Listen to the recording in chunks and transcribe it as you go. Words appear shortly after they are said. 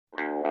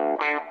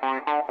Good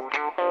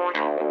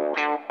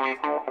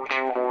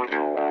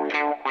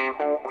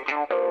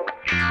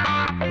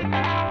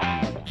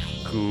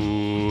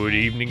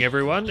evening,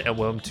 everyone, and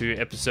welcome to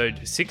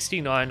episode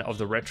 69 of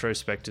the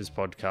Retrospectors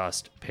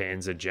podcast,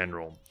 Panzer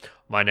General.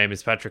 My name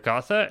is Patrick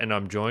Arthur, and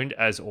I'm joined,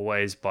 as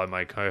always, by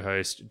my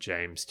co-host,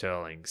 James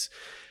Turlings.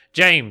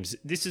 James,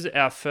 this is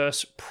our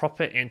first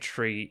proper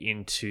entry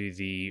into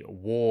the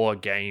war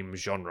game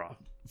genre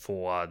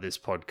for this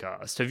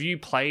podcast. Have you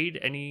played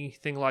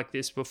anything like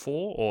this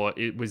before, or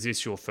was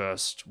this your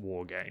first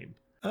war game?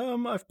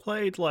 I've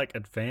played like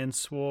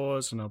Advance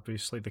Wars and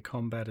obviously the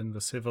Combat in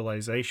the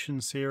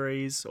Civilization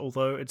series,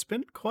 although it's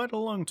been quite a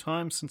long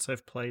time since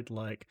I've played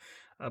like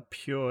a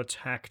pure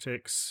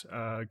tactics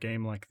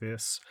game like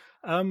this.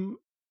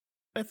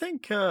 I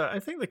think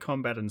the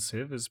Combat in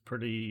Civ is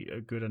pretty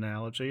a good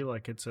analogy.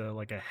 Like it's a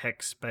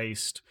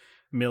hex-based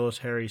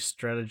military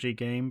strategy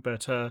game,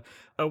 but a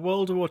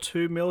World War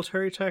II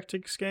military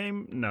tactics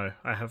game? No,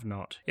 I have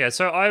not. Yeah,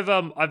 so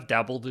I've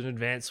dabbled in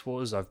Advance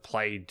Wars. I've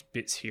played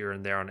bits here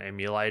and there on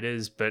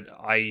emulators, but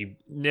I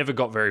never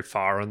got very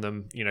far on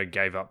them.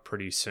 Gave up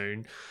pretty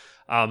soon.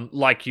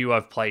 Like you,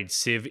 I've played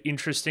Civ.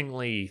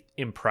 Interestingly,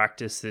 in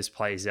practice, this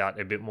plays out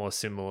a bit more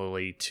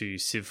similarly to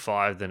Civ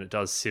 5 than it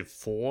does Civ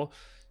 4.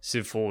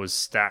 Civ 4's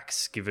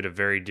stacks give it a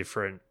very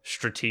different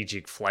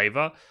strategic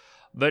flavor.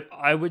 But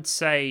I would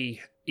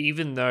say,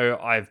 even though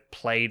I've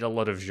played a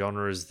lot of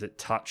genres that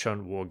touch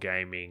on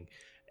wargaming,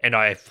 and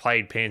I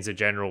played Panzer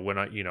General when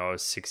I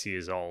was 6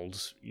 years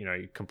old,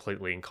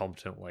 completely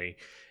incompetently,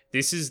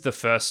 this is the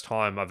first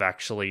time I've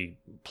actually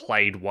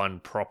played one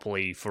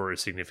properly for a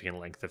significant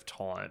length of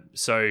time.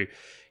 So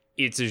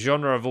it's a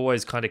genre I've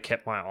always kind of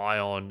kept my eye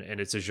on, and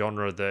it's a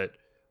genre that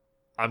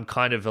I'm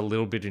kind of a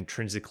little bit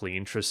intrinsically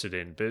interested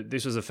in, but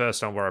this was the first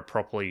time where I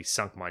properly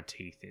sunk my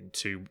teeth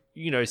into,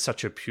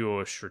 such a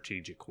pure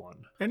strategic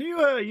one. And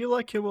you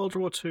like your World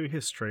War II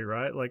history,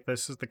 right? Like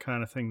this is the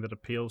kind of thing that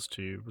appeals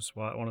to you. Was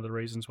one of the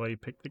reasons why you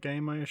picked the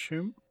game, I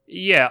assume.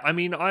 Yeah, I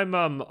mean, I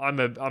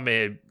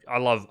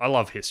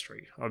love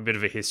history. I'm a bit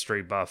of a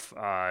history buff.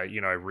 I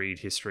read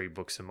history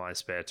books in my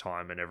spare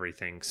time and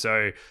everything.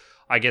 So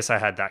I guess I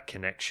had that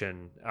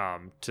connection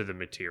to the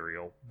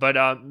material,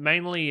 but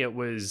mainly it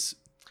was.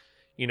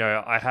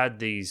 I had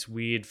these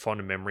weird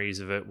fond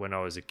memories of it when I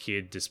was a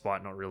kid,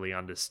 despite not really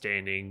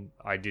understanding.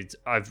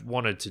 I've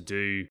wanted to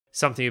do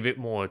something a bit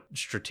more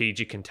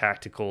strategic and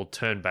tactical,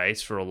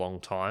 turn-based for a long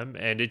time,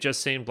 and it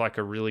just seemed like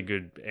a really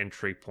good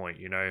entry point.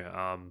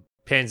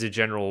 Panzer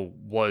General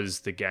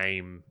was the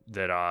game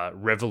that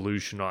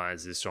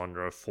revolutionized this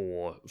genre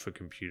for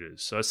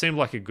computers, so it seemed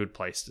like a good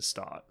place to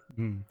start.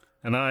 Mm.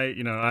 And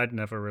I'd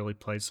never really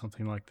played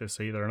something like this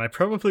either, and I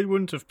probably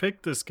wouldn't have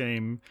picked this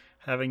game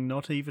having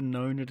not even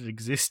known it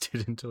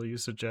existed until you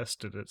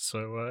suggested it.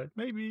 So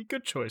maybe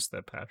good choice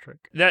there,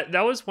 Patrick. That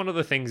was one of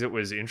the things that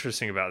was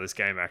interesting about this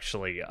game,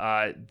 actually.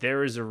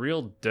 There is a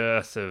real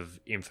dearth of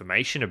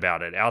information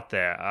about it out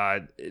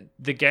there.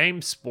 The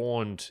game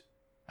spawned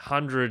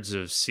hundreds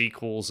of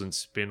sequels and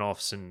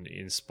spin-offs and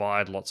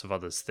inspired lots of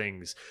other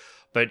things.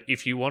 But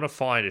if you want to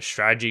find a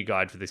strategy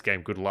guide for this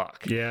game, good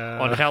luck. Yeah.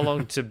 On how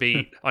long to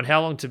beat,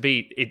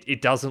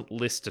 it doesn't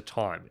list a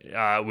time,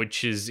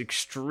 which is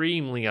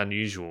extremely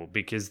unusual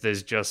because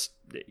there's just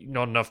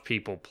not enough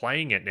people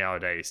playing it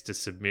nowadays to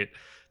submit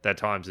their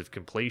times of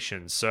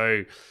completion.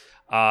 So,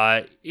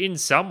 in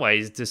some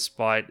ways,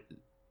 despite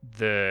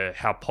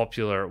how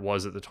popular it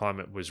was at the time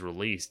it was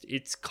released,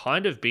 it's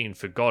kind of been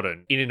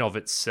forgotten in and of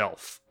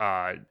itself.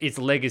 Its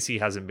legacy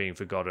hasn't been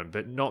forgotten,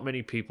 but not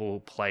many people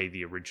play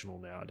the original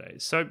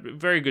nowadays. So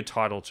very good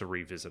title to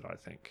revisit, I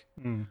think.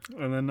 And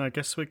then I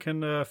guess we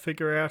can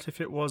figure out if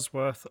it was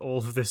worth all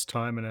of this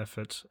time and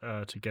effort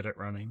to get it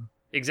running.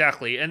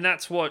 Exactly, and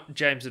that's what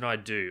James and I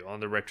do on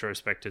the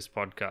Retrospectors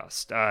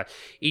podcast.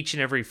 Each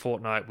and every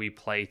fortnight we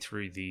play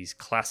through these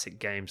classic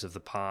games of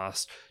the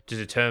past to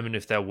determine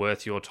if they're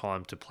worth your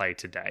time to play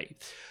today.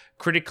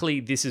 Critically,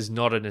 this is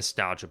not a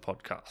nostalgia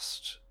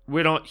podcast.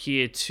 We're not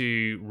here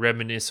to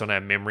reminisce on our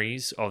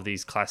memories of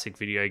these classic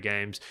video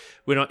games.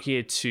 We're not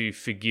here to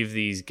forgive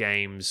these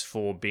games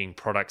for being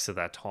products of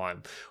that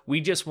time.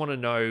 We just want to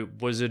know,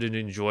 was it an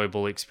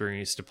enjoyable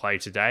experience to play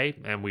today?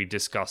 And we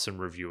discuss and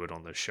review it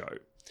on the show.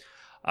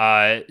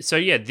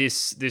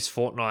 This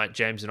fortnight,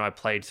 James and I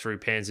played through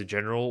Panzer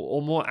General,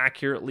 or more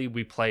accurately,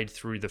 we played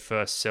through the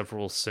first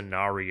several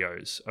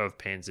scenarios of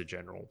Panzer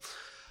General.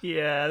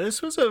 Yeah,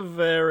 this was a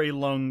very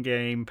long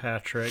game,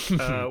 Patrick.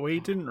 We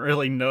didn't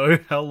really know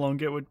how long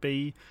it would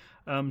be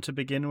to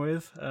begin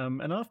with.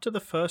 And after the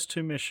first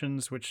two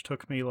missions, which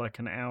took me like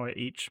an hour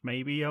each,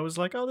 maybe, I was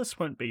like, oh, this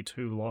won't be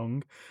too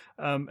long.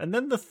 And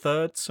then the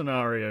third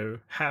scenario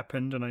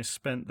happened, and I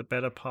spent the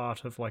better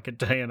part of like a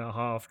day and a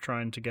half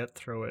trying to get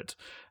through it.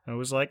 And it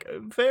was like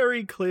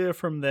very clear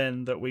from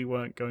then that we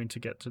weren't going to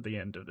get to the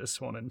end of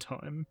this one in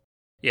time.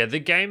 Yeah, the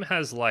game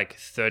has like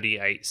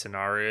 38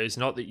 scenarios.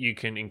 Not that you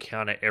can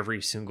encounter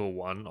every single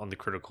one on the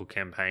critical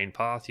campaign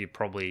path. You're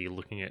probably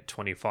looking at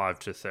 25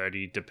 to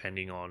 30,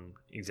 depending on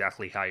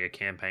exactly how your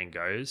campaign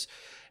goes.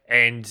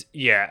 And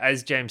yeah,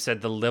 as James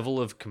said, the level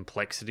of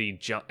complexity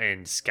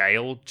and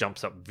scale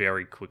jumps up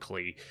very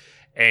quickly,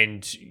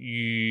 and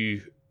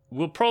you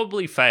will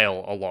probably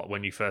fail a lot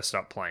when you first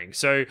start playing.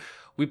 So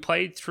we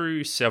played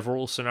through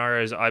several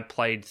scenarios. I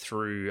played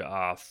through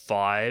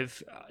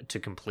 5 to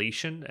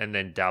completion and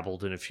then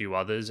dabbled in a few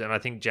others. And I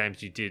think,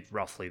 James, you did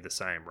roughly the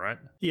same, right?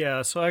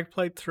 Yeah, so I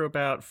played through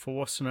about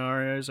 4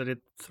 scenarios. I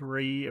did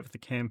 3 of the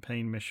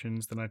campaign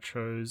missions, then I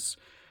chose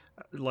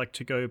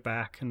to go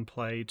back and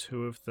play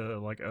 2 of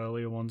the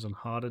earlier ones on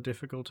harder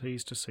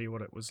difficulties to see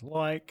what it was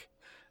like.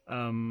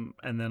 And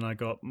then I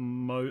got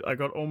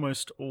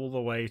almost all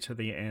the way to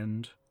the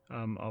end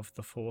of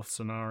the 4th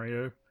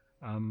scenario,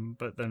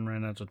 but then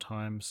ran out of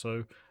time.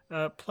 So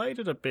played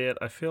it a bit.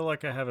 I feel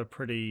like I have a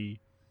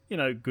pretty,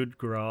 good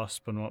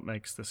grasp on what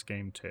makes this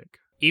game tick.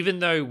 Even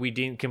though we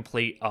didn't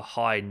complete a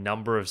high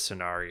number of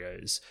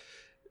scenarios,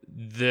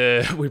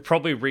 we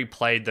probably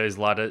replayed those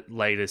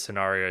later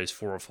scenarios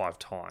 4 or 5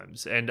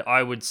 times, and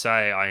I would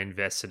say I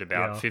invested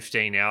about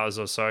 15 hours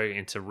or so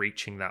into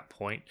reaching that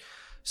point.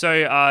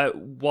 So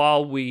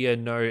while we are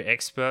no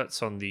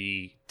experts on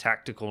the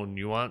tactical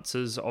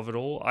nuances of it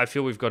all, I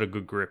feel we've got a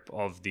good grip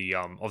of the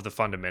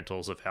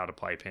fundamentals of how to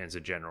play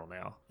Panzer General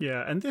now.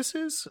 Yeah, and this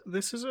is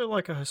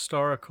a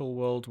historical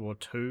World War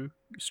II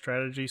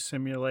strategy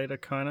simulator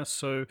kind of.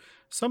 So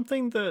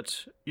something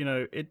that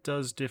it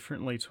does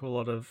differently to a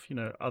lot of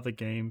other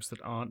games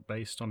that aren't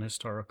based on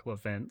historical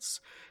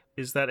events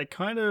is that it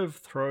kind of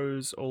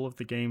throws all of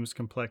the game's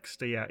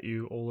complexity at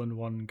you all in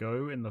one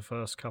go in the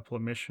first couple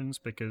of missions,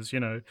 because,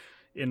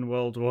 in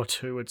World War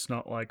II, it's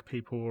not like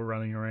people were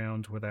running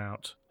around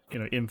without,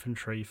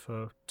 infantry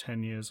for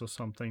 10 years or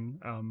something.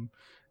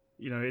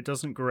 It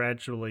doesn't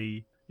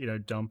gradually,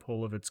 dump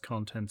all of its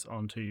contents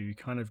onto you. You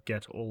kind of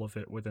get all of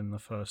it within the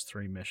first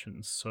 3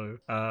 missions. So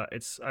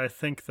I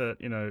think that,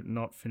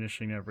 not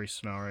finishing every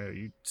scenario,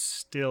 you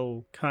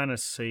still kind of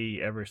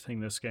see everything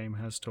this game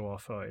has to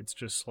offer. It's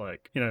just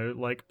like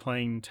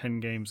playing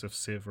 10 games of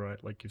Civ,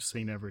 right? Like you've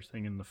seen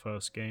everything in the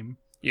first game.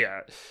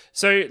 Yeah,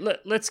 so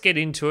let's get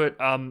into it.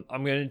 I'm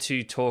going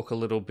to talk a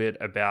little bit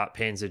about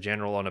Panzer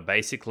General on a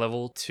basic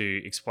level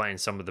to explain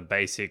some of the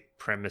basic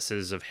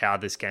premises of how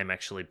this game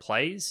actually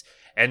plays,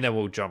 and then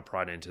we'll jump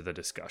right into the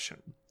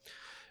discussion.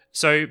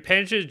 So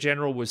Panzer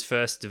General was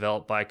first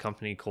developed by a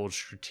company called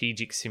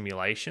Strategic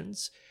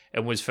Simulations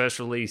and was first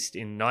released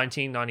in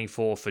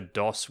 1994 for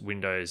DOS,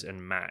 Windows,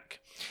 and Mac.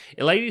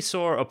 It later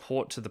saw a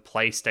port to the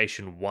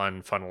PlayStation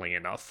 1, funnily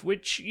enough,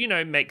 which,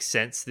 makes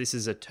sense. This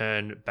is a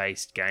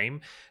turn-based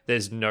game.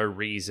 There's no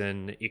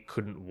reason it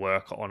couldn't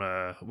work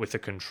with a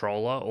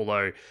controller,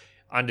 although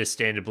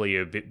understandably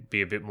it would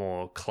be a bit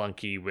more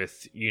clunky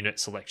with unit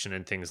selection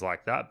and things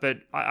like that. But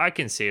I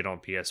can see it on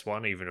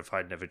PS1, even if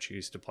I'd never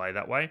choose to play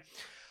that way.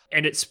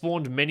 And it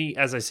spawned many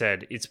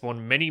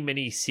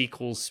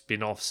sequels,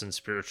 spin-offs, and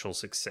spiritual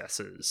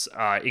successors,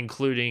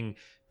 including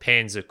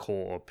Panzer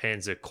Corps,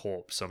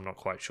 I'm not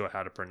quite sure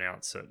how to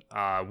pronounce it,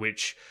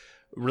 which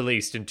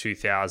released in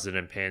 2000,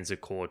 and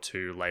Panzer Corps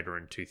 2 later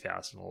in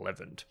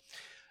 2011.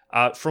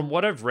 From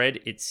what I've read,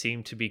 it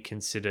seemed to be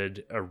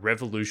considered a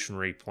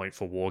revolutionary point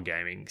for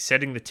wargaming,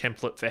 setting the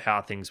template for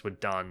how things were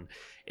done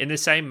in the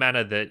same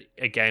manner that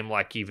a game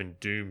like even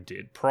Doom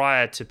did.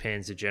 Prior to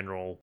Panzer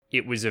General,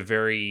 it was a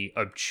very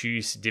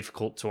obtuse,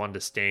 difficult to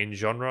understand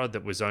genre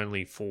that was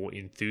only for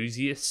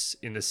enthusiasts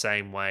in the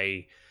same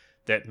way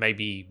that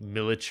maybe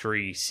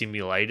military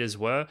simulators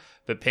were.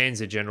 But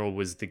Panzer General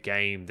was the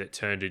game that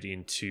turned it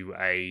into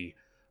a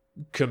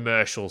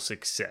commercial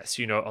success.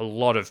 A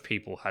lot of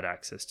people had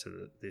access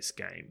to this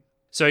game.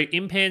 So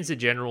in Panzer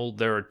General,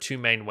 there are 2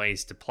 main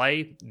ways to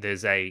play.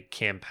 There's a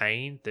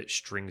campaign that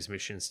strings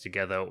missions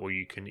together, or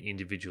you can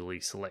individually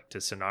select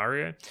a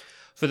scenario.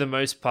 For the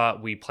most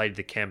part, we played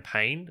the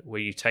campaign,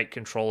 where you take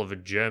control of a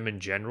German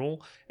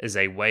general as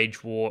they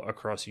wage war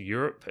across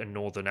Europe and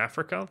Northern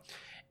Africa.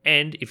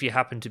 And if you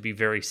happen to be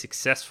very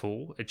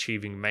successful,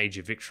 achieving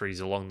major victories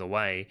along the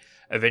way,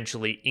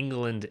 eventually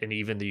England and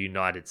even the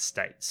United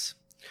States.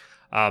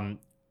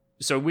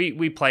 So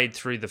we played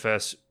through the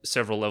first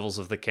several levels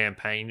of the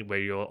campaign where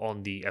you're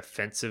on the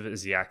offensive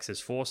as the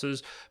Axis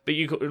forces, but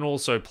you can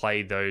also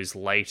play those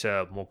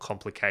later, more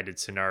complicated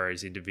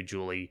scenarios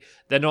individually.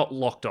 They're not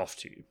locked off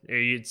to you.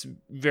 It's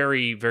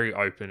very, very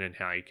open in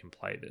how you can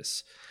play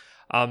this.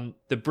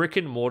 The brick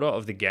and mortar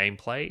of the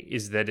gameplay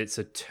is that it's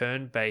a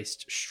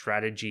turn-based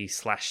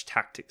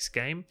strategy/tactics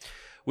game,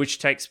 which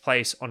takes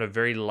place on a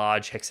very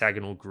large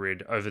hexagonal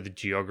grid over the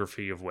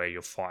geography of where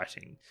you're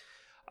fighting.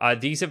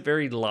 These are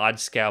very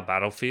large-scale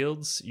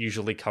battlefields,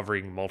 usually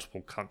covering multiple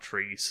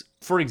countries.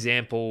 For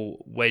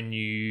example, when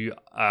you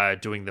are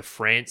doing the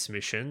France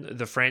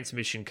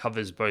mission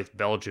covers both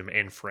Belgium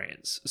and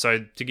France.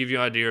 So to give you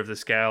an idea of the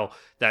scale,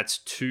 that's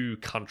 2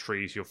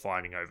 countries you're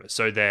fighting over.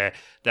 So they're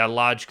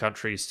large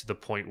countries to the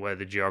point where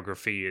the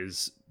geography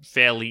is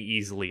fairly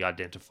easily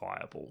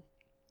identifiable.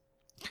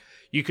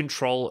 You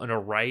control an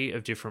array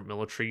of different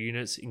military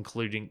units,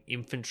 including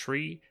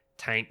infantry,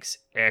 tanks,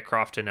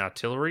 aircraft, and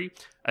artillery,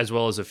 as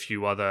well as a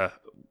few other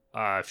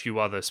a few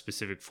other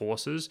specific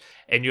forces,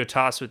 and you're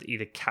tasked with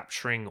either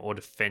capturing or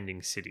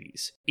defending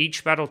cities.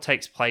 Each battle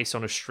takes place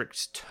on a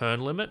strict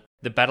turn limit.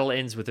 The battle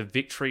ends with a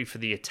victory for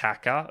the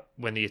attacker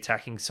when the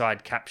attacking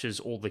side captures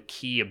all the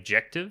key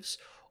objectives,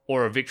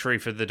 or a victory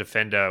for the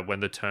defender when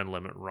the turn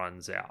limit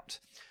runs out.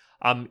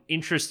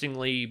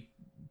 Interestingly,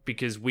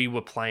 because we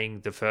were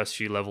playing the first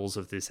few levels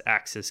of this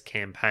Axis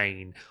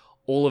campaign,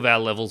 all of our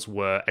levels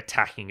were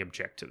attacking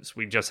objectives.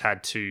 We just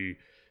had to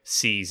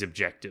seize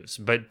objectives.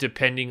 But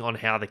depending on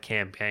how the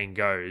campaign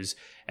goes,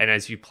 and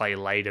as you play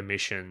later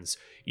missions,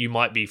 you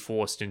might be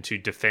forced into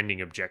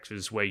defending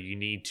objectives where you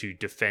need to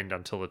defend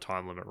until the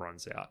time limit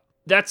runs out.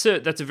 That's a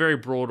very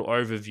broad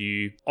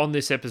overview. On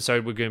this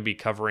episode, we're going to be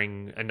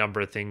covering a number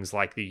of things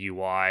like the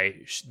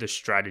UI, the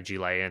strategy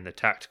layer, and the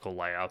tactical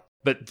layer.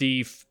 But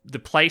the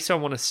place I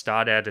want to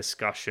start our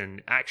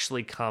discussion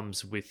actually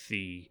comes with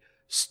the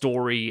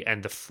story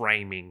and the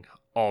framing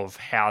of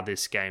how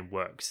this game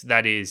works.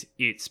 That is,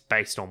 it's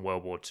based on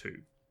World War II.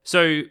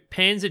 So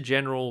Panzer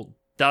General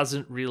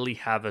doesn't really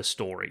have a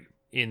story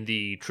in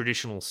the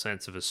traditional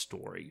sense of a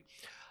story.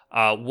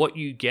 What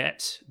you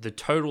get, the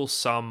total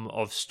sum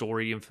of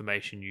story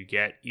information you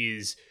get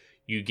is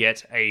you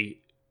get a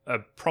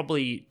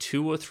probably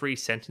 2 or 3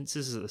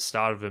 sentences at the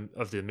start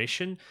of the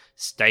mission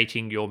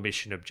stating your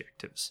mission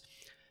objectives.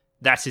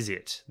 That is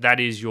it. That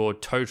is your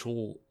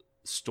total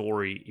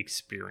story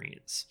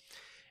experience.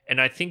 And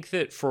I think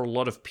that for a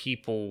lot of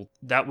people,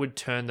 that would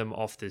turn them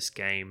off this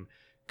game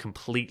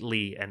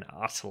completely and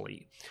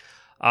utterly.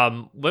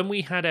 When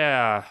we had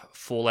our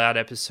Fallout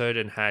episode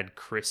and had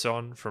Chris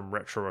on from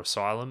Retro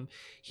Asylum,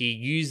 he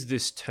used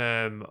this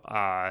term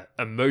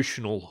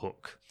emotional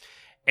hook.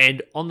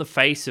 And on the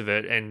face of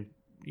it, and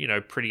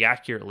pretty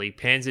accurately,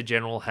 Panzer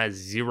General has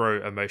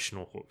 0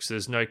 emotional hooks.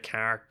 There's no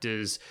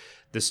characters.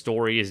 The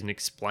story isn't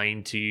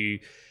explained to you.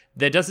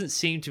 There doesn't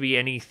seem to be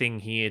anything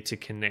here to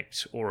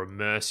connect or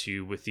immerse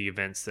you with the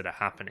events that are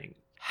happening.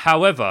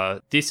 However,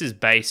 this is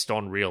based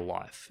on real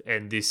life,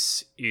 and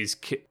this is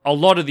a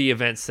lot of the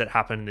events that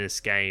happen in this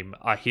game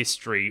are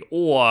history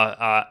or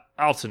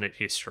alternate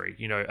history,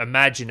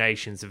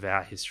 imaginations of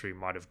how history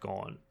might have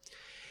gone.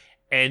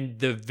 And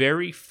the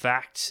very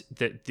fact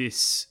that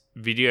this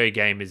video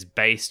game is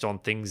based on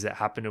things that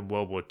happened in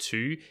World War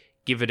II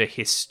give it a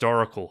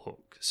historical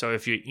hook. So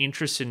if you're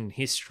interested in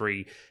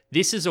history,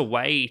 this is a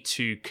way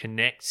to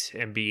connect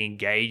and be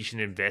engaged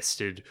and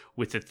invested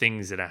with the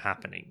things that are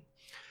happening.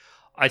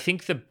 I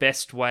think the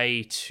best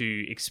way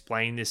to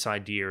explain this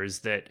idea is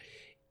that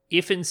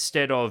if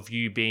instead of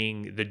you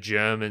being the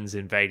Germans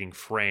invading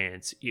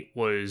France, it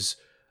was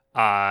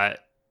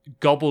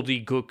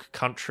gobbledygook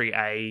country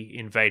A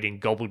invading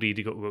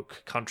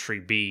gobbledygook country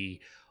B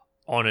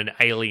on an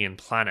alien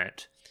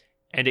planet,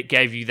 and it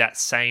gave you that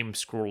same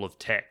scroll of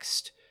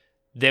text,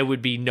 there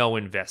would be no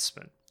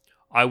investment.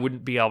 I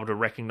wouldn't be able to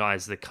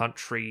recognize the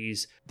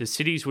countries. The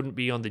cities wouldn't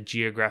be on the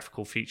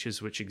geographical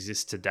features which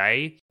exist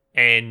today.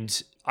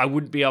 And I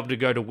wouldn't be able to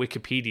go to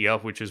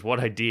Wikipedia, which is what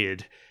I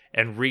did,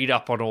 and read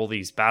up on all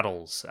these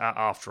battles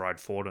after I'd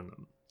fought in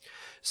them.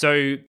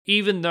 So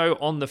even though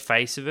on the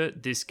face of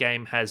it, this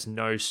game has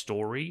no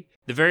story,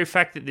 the very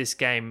fact that this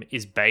game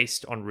is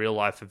based on real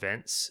life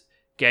events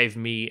gave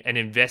me an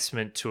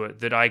investment to it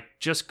that I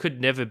just could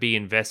never be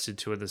invested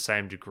to at the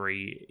same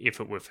degree if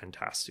it were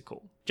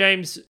fantastical.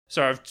 James,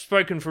 sorry, I've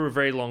spoken for a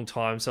very long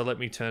time, so let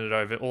me turn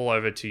it all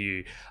over to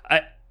you.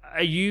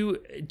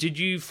 Did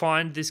you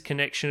find this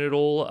connection at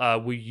all?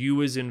 Were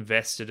you as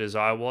invested as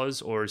I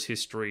was, or is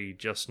history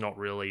just not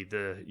really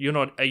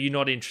are you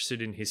not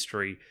interested in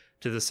history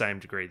to the same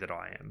degree that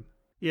I am?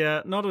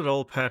 Yeah, not at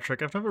all,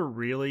 Patrick. I've never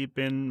really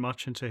been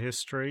much into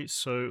history,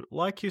 so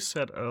like you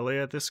said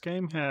earlier, this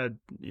game had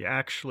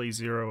actually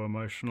 0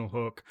 emotional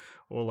hook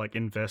or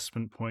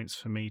investment points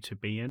for me to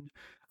be in.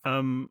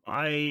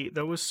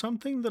 There was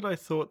something that I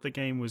thought the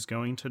game was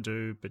going to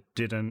do but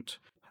didn't.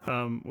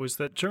 Was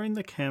that during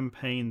the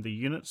campaign, the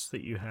units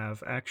that you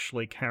have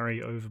actually carry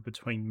over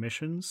between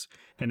missions,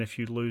 and if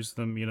you lose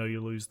them,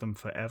 you lose them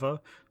forever.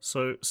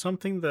 So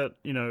something that,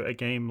 a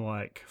game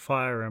like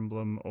Fire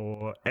Emblem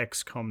or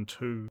XCOM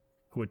 2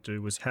 would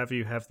do was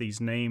have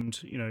these named,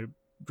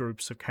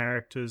 groups of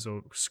characters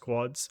or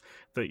squads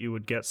that you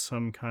would get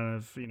some kind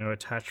of,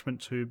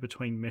 attachment to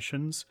between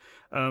missions.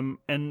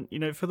 And,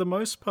 for the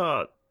most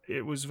part,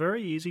 it was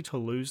very easy to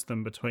lose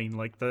them between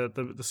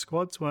the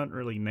squads weren't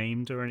really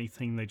named or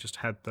anything. They just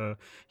had the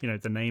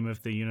name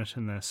of the unit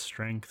and their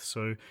strength,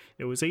 so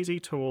it was easy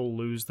to all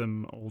lose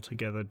them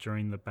altogether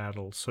during the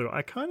battle. So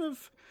I kind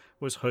of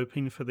was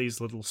hoping for these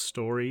little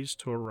stories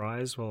to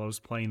arise while I was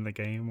playing the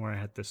game, where I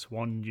had this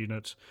one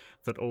unit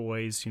that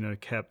always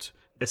kept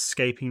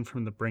escaping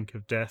from the brink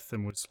of death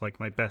and was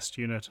my best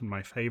unit and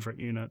my favorite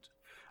unit.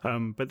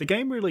 But the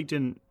game really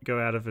didn't go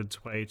out of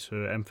its way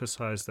to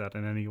emphasize that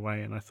in any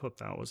way, and I thought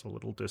that was a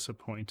little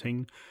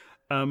disappointing.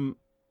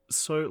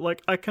 So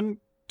I can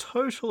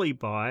totally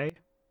buy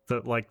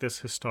that this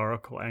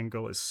historical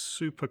angle is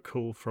super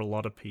cool for a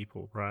lot of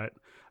people, right?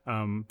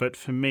 But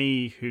for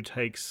me, who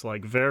takes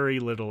very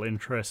little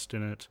interest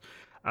in it,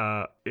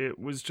 it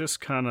was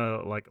just kind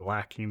of like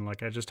lacking.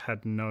 Like I just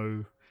had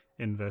no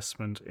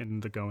investment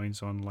in the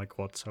goings on like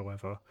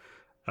whatsoever.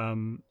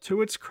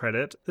 To its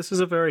credit, this is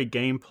a very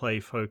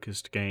gameplay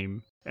focused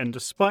game, and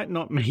despite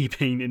not me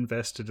being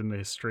invested in the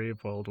history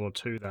of World War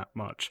II that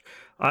much,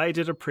 I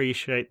did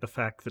appreciate the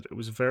fact that it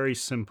was very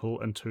simple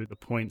and to the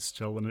point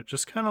still, and it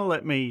just kind of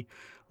let me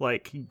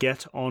like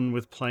get on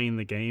with playing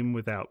the game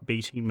without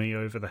beating me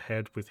over the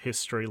head with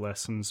history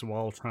lessons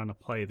while trying to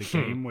play the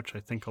game, which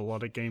I think a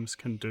lot of games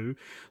can do.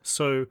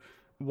 So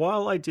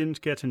while I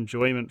didn't get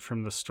enjoyment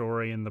from the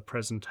story and the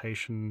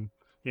presentation,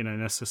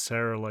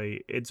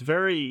 necessarily, it's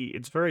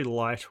very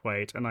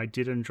lightweight, and I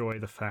did enjoy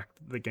the fact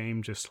that the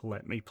game just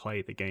let me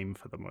play the game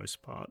for the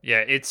most part.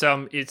 Yeah,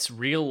 it's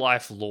real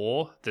life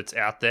lore that's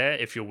out there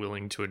if you're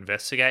willing to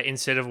investigate.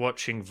 Instead of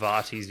watching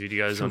Vati's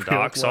videos on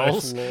Dark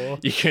Souls,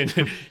 you can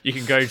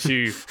go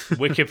to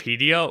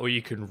Wikipedia or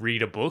you can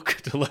read a book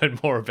to learn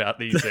more about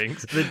these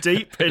things. The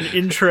deep and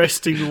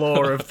interesting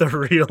lore of the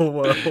real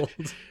world.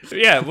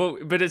 Yeah, well,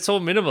 but it's all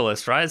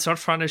minimalist, right? It's not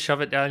trying to shove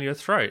it down your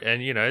throat,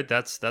 and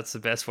that's the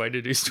best way to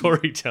do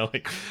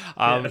storytelling.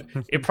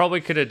 It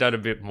probably could have done a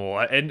bit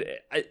more, and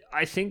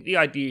I think the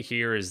idea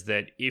here is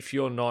that if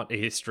you're not a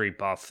history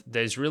buff,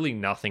 there's really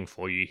nothing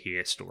for you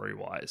here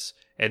story-wise,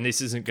 and this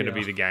isn't going to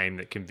be the game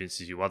that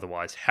convinces you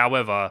otherwise.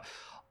 However,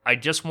 I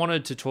just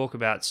wanted to talk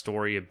about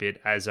story a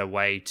bit as a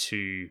way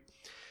to,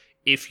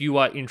 if you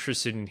are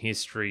interested in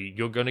history,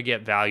 you're going to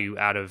get value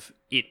out of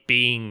it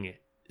being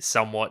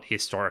somewhat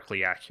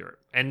historically accurate,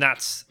 and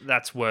that's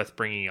worth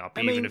bringing up,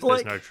 even if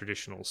there's no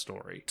traditional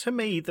story. To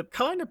me, the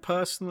kind of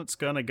person that's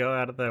going to go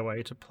out of their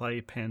way to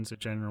play Panzer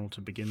General to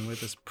begin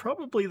with is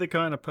probably the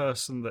kind of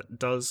person that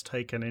does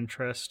take an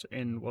interest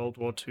in World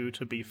War II,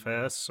 to be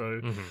fair. So,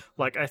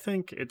 I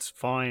think it's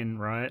fine,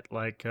 right?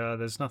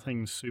 There's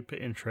nothing super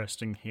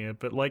interesting here,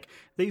 but,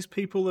 these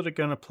people that are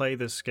going to play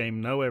this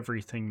game know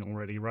everything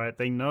already, right?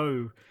 They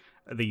know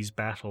these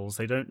battles.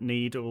 They don't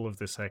need all of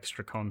this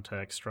extra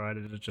context, right?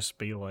 It'd just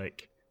be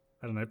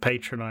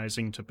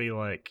patronizing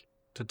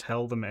to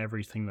tell them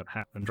everything that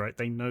happened, right?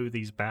 They know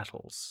these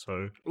battles,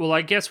 so... Well,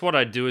 I guess what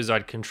I'd do is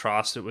I'd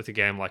contrast it with a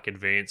game like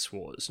Advance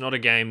Wars. Not a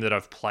game that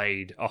I've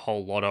played a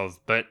whole lot of,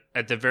 but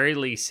at the very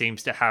least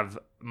seems to have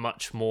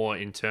much more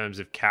in terms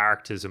of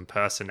characters and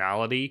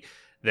personality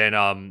than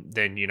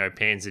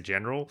Panzer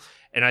General.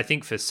 And I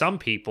think for some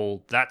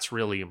people, that's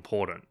really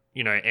important.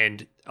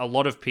 And a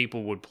lot of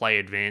people would play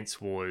Advance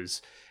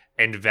Wars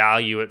and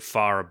value it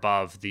far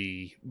above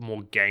the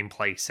more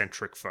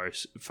gameplay-centric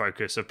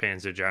focus of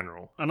Panzer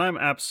General. And I'm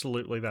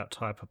absolutely that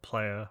type of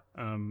player,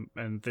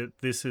 and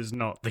this is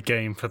not the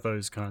game for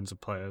those kinds of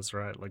players,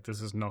 right?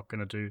 This is not going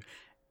to do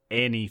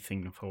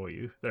anything for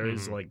you. There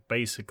is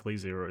basically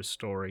zero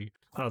story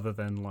other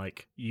than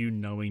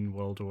knowing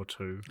World War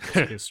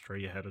II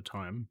history ahead of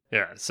time.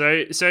 Yeah.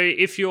 So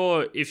if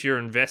you're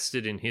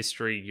invested in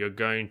history, you're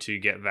going to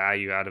get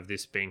value out of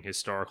this being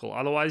historical.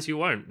 Otherwise, you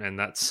won't, and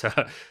that's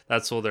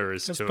all there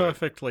is to it. That's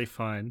perfectly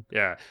fine.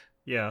 Yeah.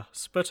 Yeah,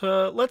 but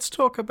let's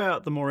talk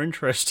about the more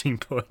interesting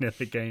point of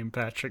the game,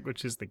 Patrick,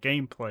 which is the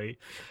gameplay.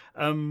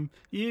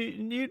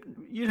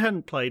 You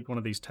hadn't played one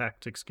of these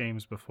tactics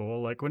games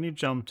before. When you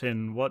jumped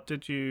in, what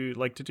did you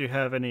Did you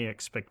have any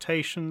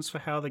expectations for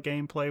how the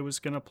gameplay was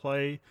going to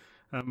play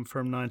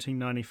from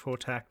 1994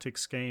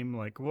 tactics game?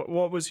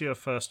 What was your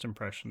first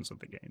impressions of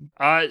the game?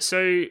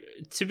 So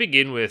to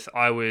begin with,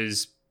 I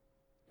was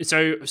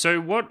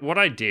what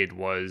I did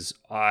was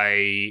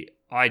I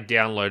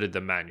downloaded the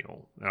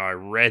manual and I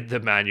read the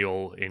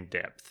manual in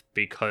depth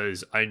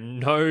because I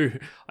knew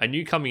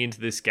coming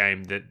into this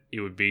game that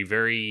it would be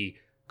very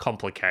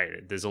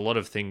complicated. There's a lot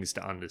of things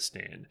to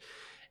understand.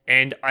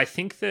 And I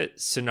think that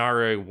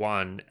Scenario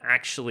 1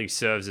 actually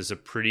serves as a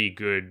pretty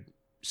good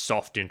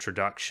soft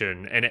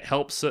introduction, and it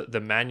helps that the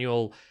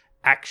manual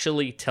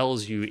actually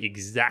tells you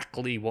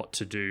exactly what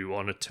to do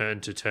on a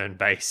turn-to-turn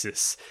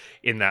basis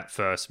in that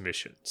first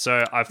mission.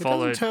 So I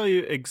followed... It doesn't tell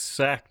you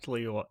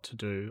exactly what to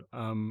do,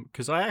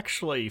 because I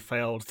actually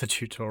failed the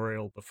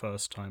tutorial the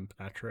first time,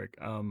 Patrick,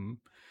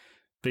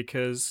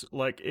 because,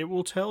 it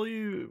will tell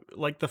you,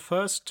 the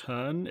first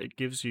turn, it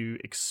gives you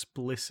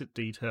explicit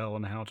detail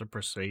on how to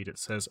proceed. It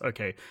says,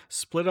 okay,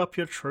 split up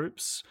your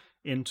troops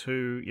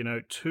into,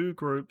 two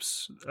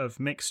groups of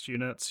mixed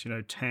units,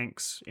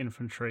 tanks,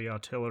 infantry,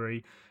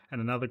 artillery, and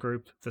another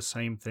group the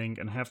same thing,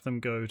 and have them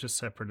go to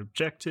separate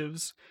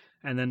objectives.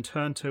 And then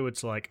turn 2,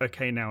 it's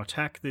okay, now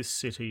attack this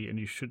city and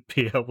you should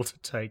be able to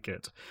take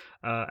it.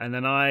 And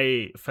then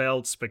I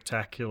failed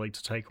spectacularly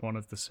to take one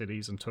of the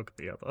cities and took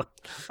the other.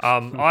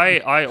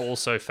 I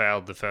also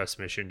failed the first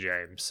mission,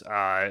 James.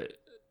 Really?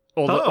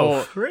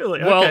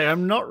 Well, okay,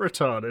 I'm not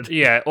retarded.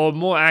 Yeah, or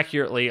more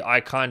accurately, I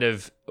kind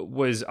of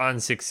was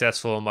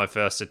unsuccessful in my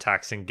first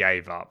attacks and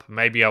gave up.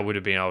 Maybe I would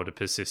have been able to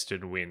persist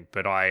and win,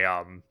 but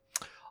I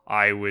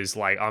was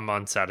I'm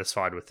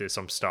unsatisfied with this.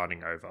 I'm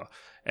starting over.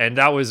 And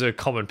that was a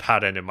common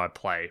pattern in my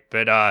play.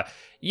 But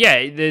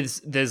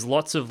there's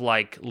lots of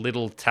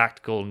little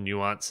tactical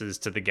nuances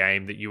to the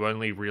game that you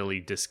only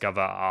really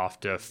discover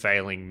after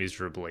failing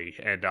miserably.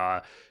 And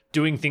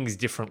doing things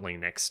differently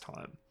next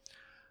time.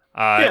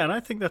 Yeah, and I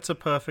think that's a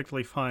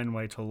perfectly fine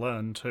way to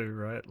learn too,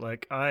 right?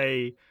 Like,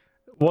 I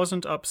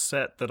wasn't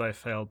upset that I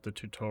failed the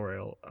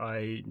tutorial.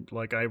 I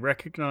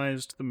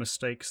recognized the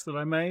mistakes that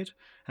I made,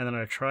 and then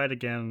I tried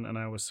again, and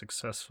I was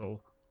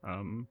successful.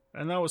 And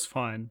that was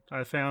fine.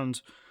 I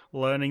found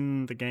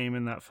learning the game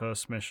in that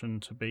first mission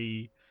to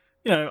be,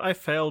 I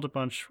failed a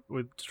bunch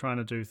with trying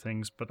to do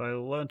things, but I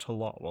learned a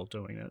lot while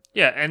doing it.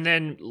 Yeah, and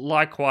then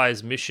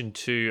likewise, mission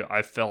 2,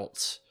 I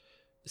felt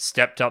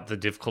stepped up the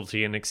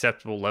difficulty an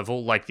acceptable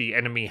level. Like, the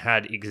enemy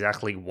had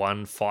exactly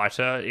one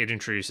fighter. It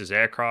introduces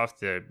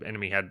aircraft. The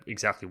enemy had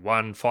exactly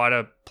one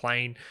fighter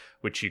plane,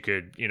 which you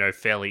could,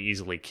 fairly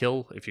easily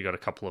kill if you got a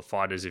couple of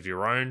fighters of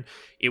your own.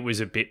 It was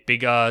a bit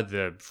bigger.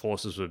 The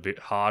forces were a bit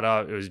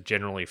harder. It was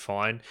generally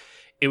fine.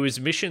 It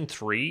was mission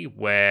 3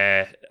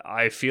 where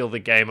I feel the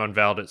game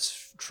unveiled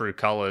its true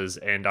colors,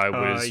 and I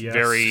was yes.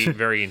 very,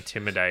 very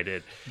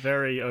intimidated.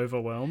 Very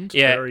overwhelmed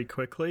very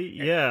quickly.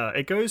 Yeah,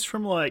 it goes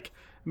from like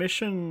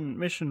mission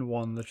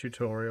 1, the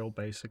tutorial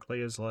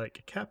basically is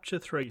like capture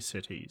 3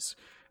 cities.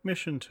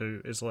 Mission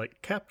 2 is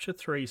like capture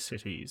 3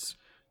 cities.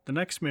 The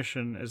next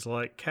mission is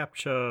like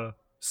capture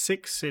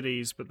 6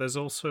 cities, but there's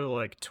also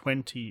like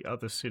 20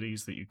 other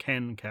cities that you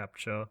can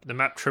capture. The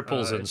map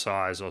triples in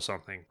size or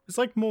something. It's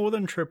like more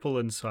than triple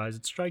in size.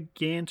 It's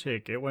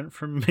gigantic. It went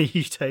from me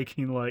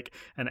taking like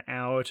an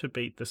hour to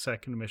beat the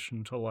second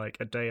mission to like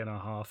a day and a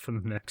half for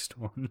the next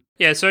one.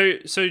 Yeah, so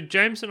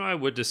James and I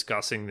were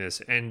discussing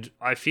this, and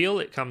I feel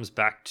it comes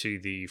back to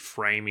the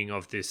framing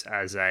of this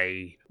as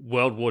a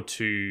World War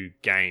II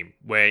game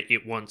where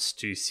it wants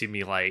to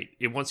simulate,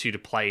 it wants you to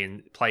play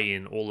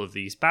in all of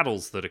these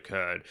battles that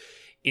occurred,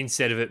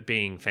 instead of it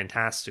being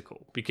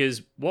fantastical.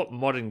 Because what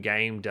modern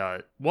game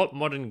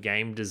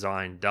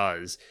design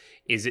does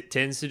is it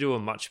tends to do a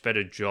much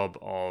better job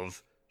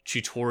of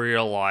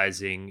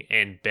tutorializing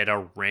and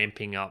better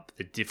ramping up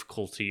the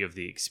difficulty of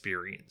the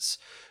experience.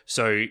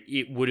 So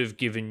it would have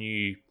given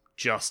you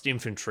just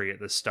infantry at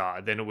the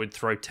start, then it would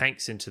throw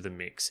tanks into the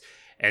mix,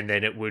 and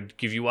then it would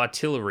give you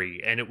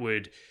artillery, and it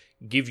would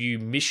give you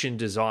mission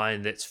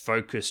design that's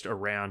focused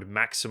around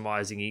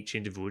maximizing each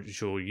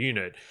individual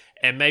unit.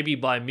 And maybe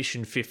by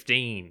mission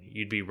 15,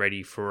 you'd be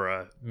ready for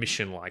a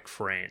mission like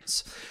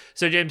France.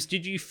 So, James,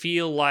 did you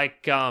feel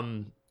like,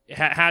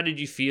 how did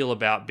you feel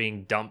about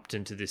being dumped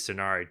into this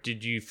scenario?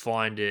 Did you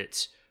find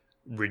it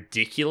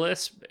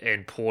ridiculous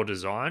and poor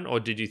design, or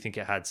did you think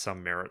it had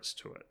some merits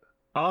to it?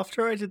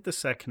 After I did the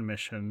second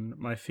mission,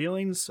 my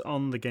feelings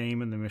on the game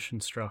and the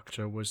mission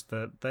structure was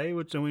that they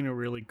were doing a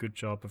really good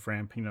job of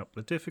ramping up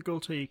the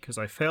difficulty, because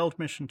I failed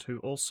mission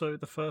 2 also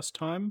the first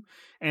time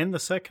and the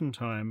second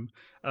time,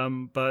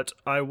 but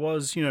I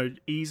was,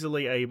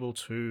 easily able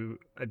to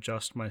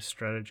adjust my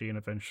strategy and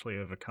eventually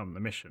overcome the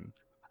mission.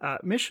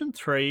 Mission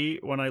 3,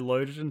 when I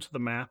loaded into the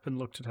map and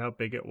looked at how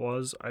big it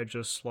was, I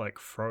just,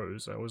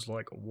 froze. I was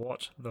like,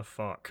 what the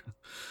fuck?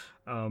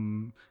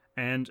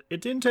 And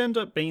it didn't end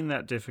up being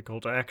that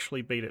difficult. I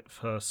actually beat it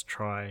first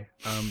try,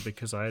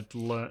 because I had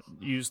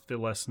used the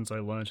lessons I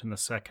learned in the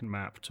second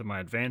map to my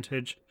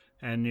advantage.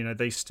 And,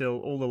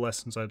 all the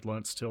lessons I'd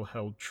learnt still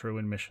held true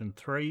in Mission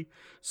 3.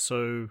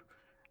 So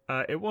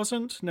it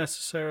wasn't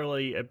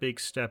necessarily a big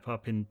step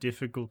up in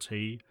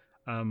difficulty,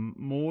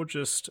 more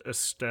just a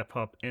step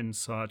up in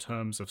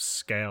terms of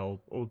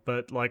scale.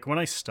 But when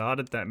I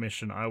started that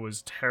mission, I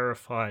was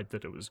terrified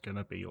that it was going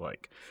to be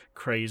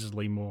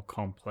crazily more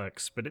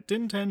complex, but it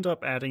didn't end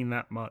up adding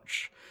that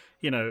much.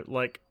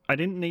 I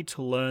didn't need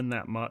to learn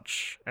that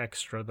much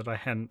extra that I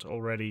hadn't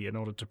already in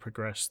order to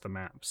progress the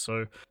map.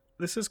 So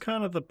this is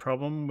kind of the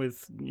problem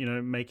with,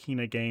 making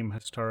a game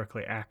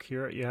historically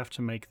accurate. You have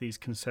to make these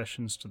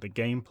concessions to the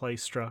gameplay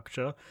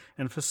structure.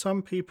 And for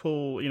some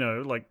people,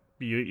 you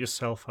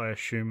yourself, I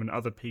assume, and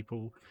other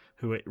people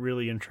who are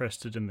really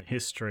interested in the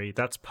history,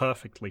 that's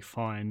perfectly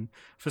fine.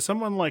 For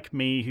someone like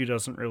me who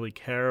doesn't really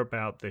care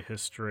about the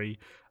history,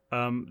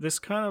 this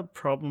kind of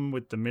problem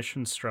with the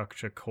mission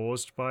structure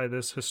caused by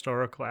this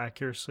historical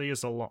accuracy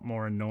is a lot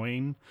more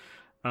annoying.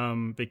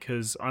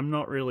 Because I'm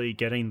not really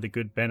getting the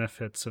good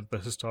benefits of the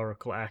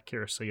historical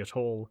accuracy at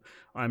all.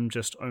 I'm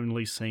just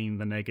only seeing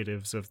the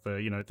negatives of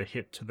the, the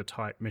hit to the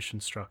type mission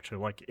structure.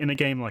 Like in a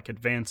game like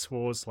Advance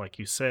Wars, like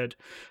you said,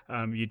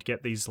 you'd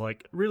get these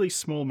really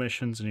small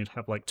missions and you'd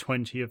have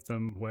 20 of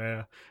them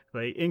where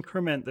they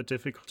increment the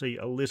difficulty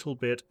a little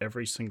bit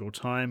every single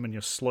time and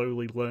you're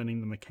slowly learning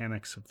the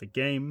mechanics of the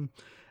game.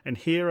 And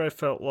here I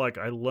felt like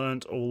I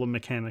learnt all the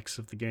mechanics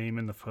of the game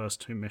in the first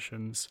 2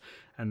 missions,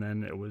 and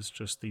then it was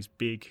just these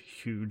big,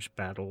 huge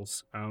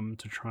battles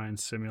to try and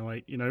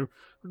simulate,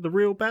 the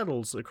real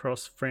battles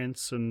across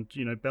France and,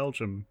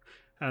 Belgium.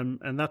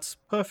 And that's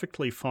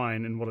perfectly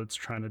fine in what it's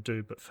trying to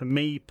do. But for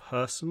me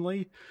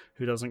personally,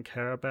 who doesn't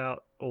care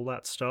about all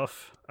that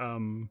stuff,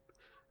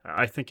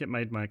 I think it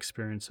made my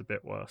experience a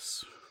bit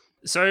worse.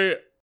 So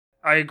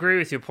I agree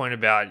with your point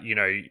about,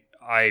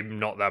 I'm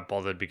not that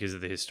bothered because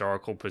of the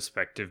historical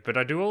perspective, but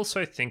I do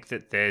also think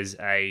that there's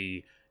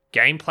a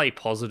gameplay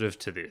positive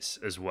to this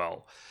as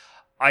well.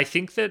 I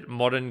think that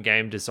modern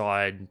game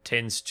design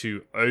tends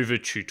to over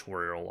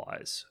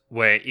tutorialize,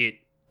 where it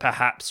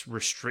perhaps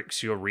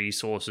restricts your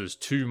resources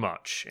too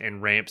much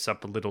and ramps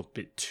up a little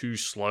bit too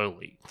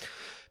slowly.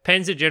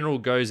 Panzer General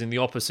goes in the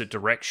opposite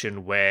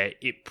direction, where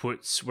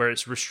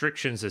its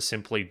restrictions are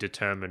simply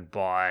determined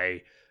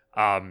by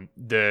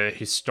the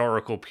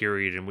historical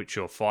period in which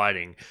you're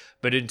fighting.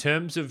 But in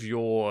terms of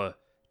your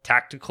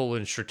tactical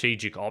and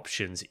strategic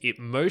options, it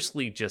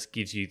mostly just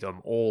gives you them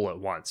all at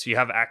once. You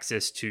have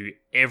access to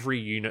every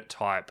unit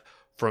type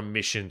from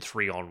mission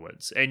 3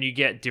 onwards, and you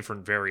get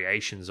different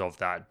variations of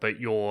that, but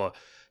your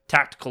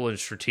tactical and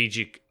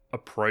strategic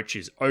approach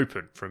is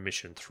open from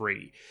mission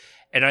 3.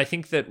 And I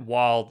think that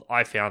while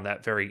I found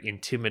that very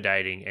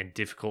intimidating and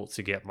difficult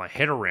to get my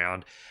head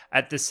around,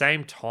 at the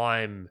same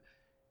time,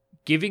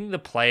 giving the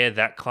player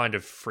that kind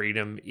of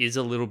freedom is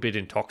a little bit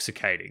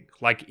intoxicating.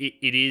 Like,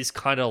 it is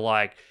kind of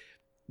like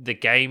the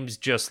game's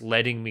just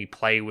letting me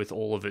play with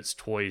all of its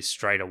toys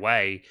straight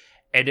away.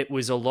 And it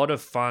was a lot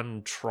of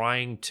fun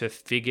trying to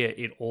figure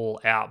it all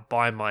out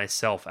by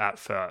myself at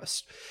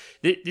first.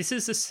 This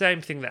is the same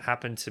thing that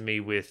happened to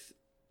me with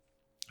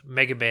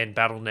Mega Man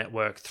Battle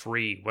Network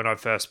 3 when I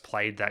first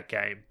played that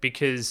game,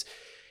 because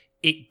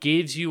it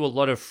gives you a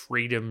lot of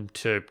freedom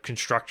to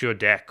construct your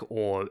deck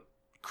or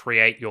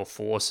create your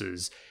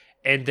forces,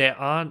 and there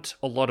aren't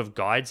a lot of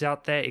guides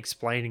out there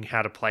explaining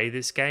how to play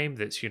this game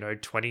that's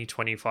 20,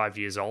 25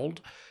 years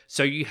old.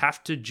 So you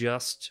have to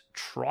just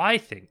try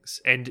things,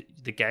 and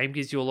the game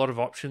gives you a lot of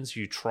options.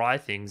 You try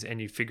things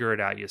and you figure it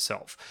out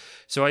yourself.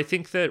 So I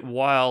think that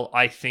while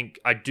I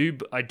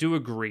do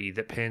agree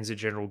that Panzer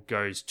General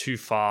goes too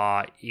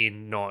far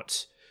in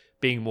not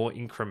being more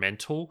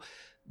incremental,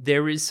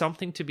 there is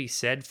something to be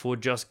said for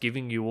just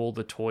giving you all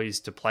the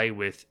toys to play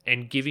with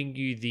and giving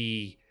you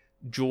the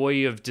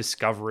joy of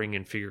discovering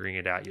and figuring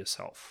it out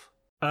yourself.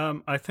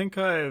 I think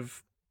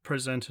I've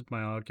presented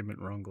my argument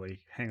wrongly.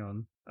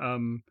 Hang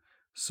on.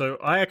 So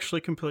I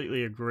actually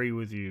completely agree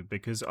with you,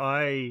 because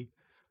the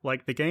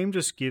game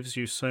just gives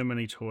you so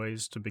many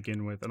toys to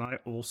begin with, and I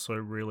also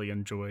really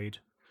enjoyed,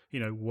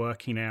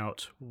 working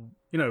out,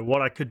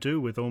 what I could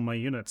do with all my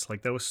units.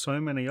 Like, there were so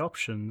many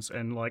options,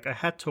 and I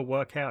had to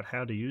work out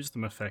how to use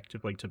them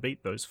effectively to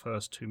beat those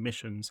first 2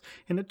 missions.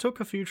 And it took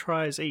a few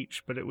tries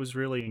each, but it was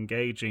really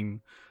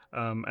engaging,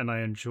 and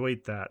I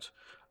enjoyed that.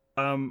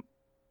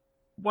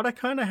 What I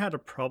kind of had a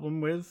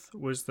problem with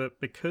was that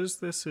because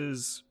this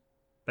is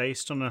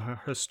based on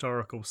a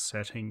historical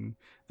setting,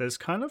 there's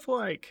kind of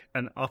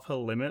an upper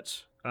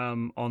limit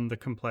on the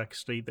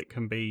complexity that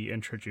can be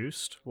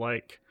introduced.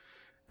 Like,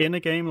 in a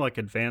game like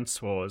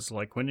Advance Wars,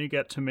 when you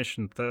get to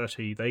mission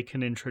 30, they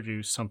can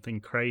introduce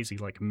something crazy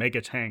like mega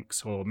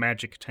tanks or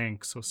magic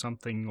tanks or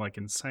something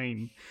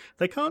insane.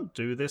 They can't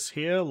do this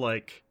here.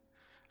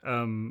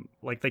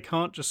 They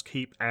can't just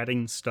keep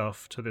adding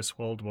stuff to this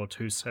World War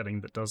II setting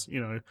that does,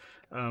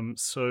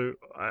 so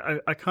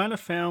I kind of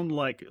found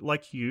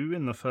like you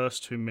in the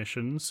first 2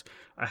 missions,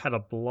 I had a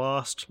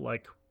blast,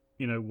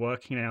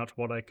 working out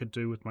what I could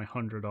do with my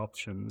 100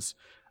 options.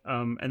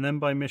 And then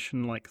by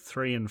mission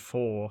 3 and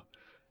 4,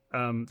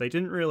 they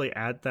didn't really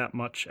add that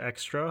much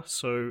extra.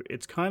 So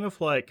it's kind of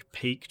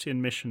peaked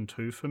in mission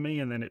 2 for me,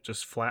 and then it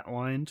just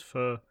flatlined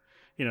for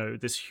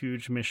this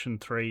huge mission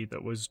 3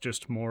 that was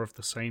just more of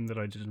the same that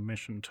I did in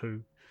mission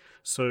 2.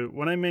 So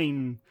when I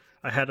mean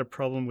I had a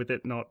problem with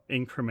it not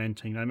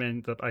incrementing, I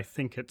meant that I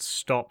think it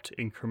stopped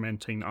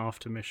incrementing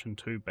after mission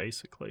 2,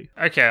 basically.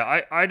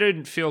 Okay, I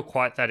didn't feel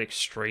quite that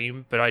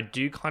extreme, but I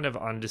do kind of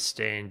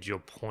understand your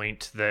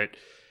point that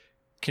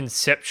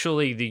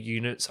conceptually the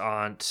units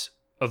aren't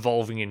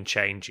evolving and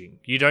changing.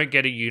 You don't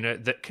get a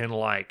unit that can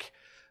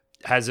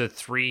has a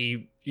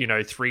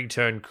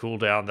 3-turn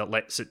cooldown that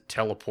lets it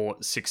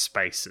teleport 6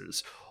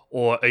 spaces,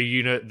 or a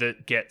unit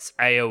that gets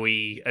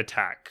AoE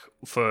attack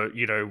for,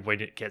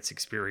 when it gets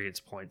experience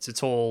points.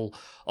 It's all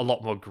a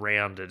lot more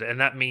grounded, and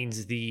that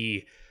means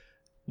the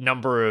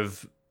number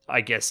of,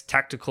 I guess,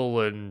 tactical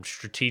and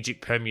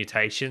strategic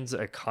permutations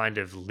are kind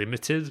of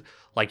limited.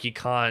 You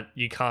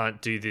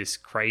can't do this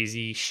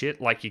crazy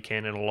shit like you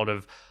can in a lot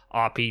of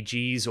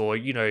RPGs, or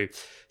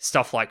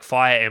stuff like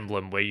Fire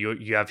Emblem, where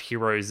you have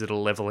heroes that are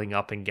leveling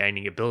up and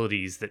gaining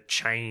abilities that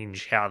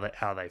change how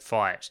they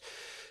fight.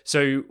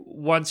 So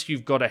once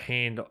you've got a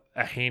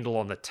handle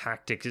on the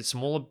tactics, it's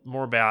more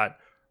about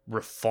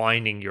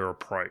refining your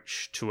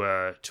approach to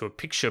a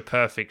picture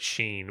perfect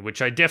sheen,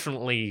 which I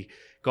definitely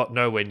got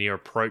nowhere near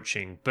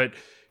approaching, but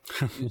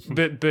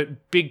but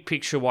big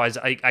picture wise,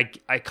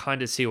 I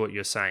kind of see what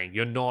you're saying.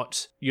 You're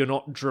not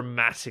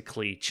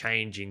dramatically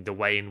changing the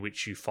way in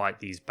which you fight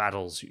these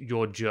battles.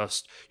 You're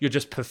just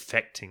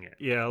perfecting it.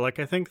 Yeah,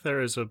 I think there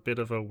is a bit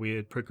of a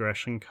weird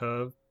progression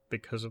curve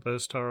because of the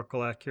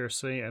historical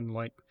accuracy, and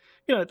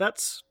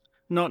that's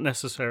not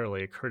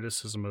necessarily a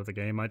criticism of the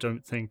game. I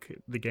don't think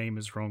the game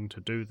is wrong to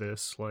do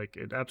this.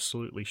 It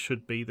absolutely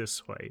should be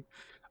this way.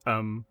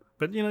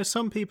 But,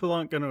 some people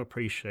aren't going to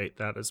appreciate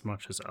that as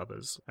much as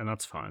others, and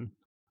that's fine.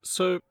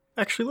 So,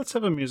 actually, let's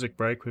have a music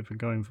break. We've been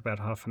going for about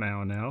half an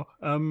hour now.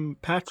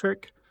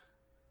 Patrick,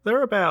 There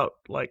are about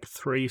like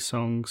 3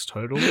 songs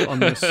total on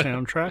this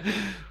soundtrack.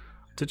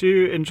 Did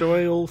you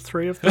enjoy all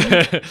 3 of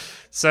them?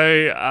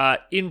 So,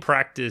 in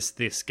practice,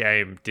 this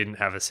game didn't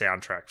have a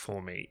soundtrack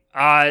for me.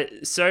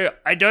 So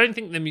I don't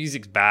think the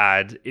music's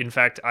bad. In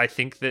fact, I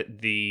think that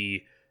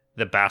the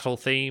battle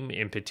theme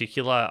in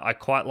particular, I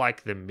quite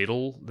like the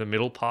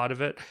middle part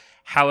of it.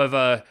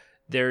 However,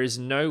 there is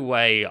no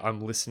way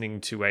I'm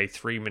listening to a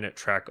 3-minute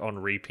track on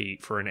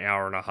repeat for an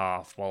hour and a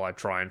half while I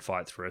try and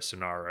fight through a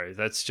scenario.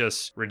 That's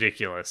just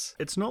ridiculous.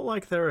 It's not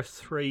like there are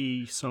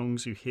 3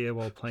 songs you hear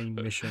while playing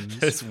missions.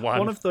 There's one.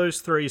 One of those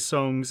 3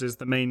 songs is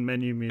the main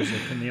menu music,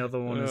 and the other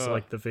one is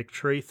like the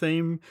victory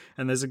theme.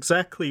 And there's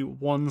exactly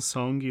one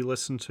song you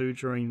listen to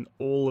during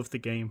all of the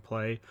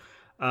gameplay.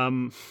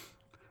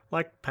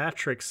 Like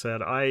Patrick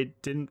said, I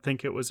didn't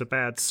think it was a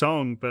bad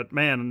song, but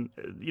man,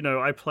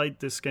 I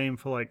played this game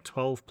for like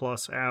 12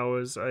 plus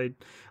hours.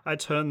 I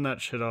turned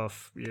that shit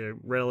off,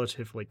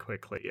 relatively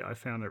quickly. I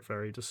found it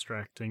very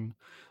distracting.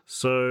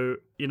 So,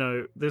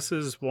 this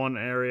is one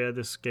area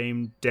this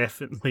game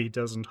definitely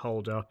doesn't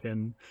hold up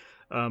in.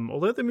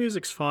 Although the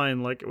music's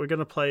fine, like, we're going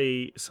to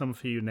play some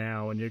for you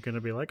now, and you're going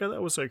to be like, oh,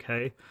 that was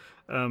okay.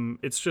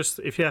 It's just,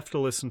 if you have to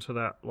listen to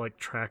that, like,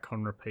 track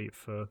on repeat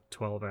for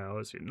 12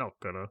 hours,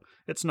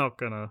 it's not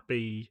gonna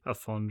be a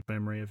fond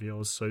memory of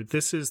yours. So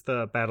this is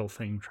the battle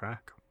theme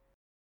track.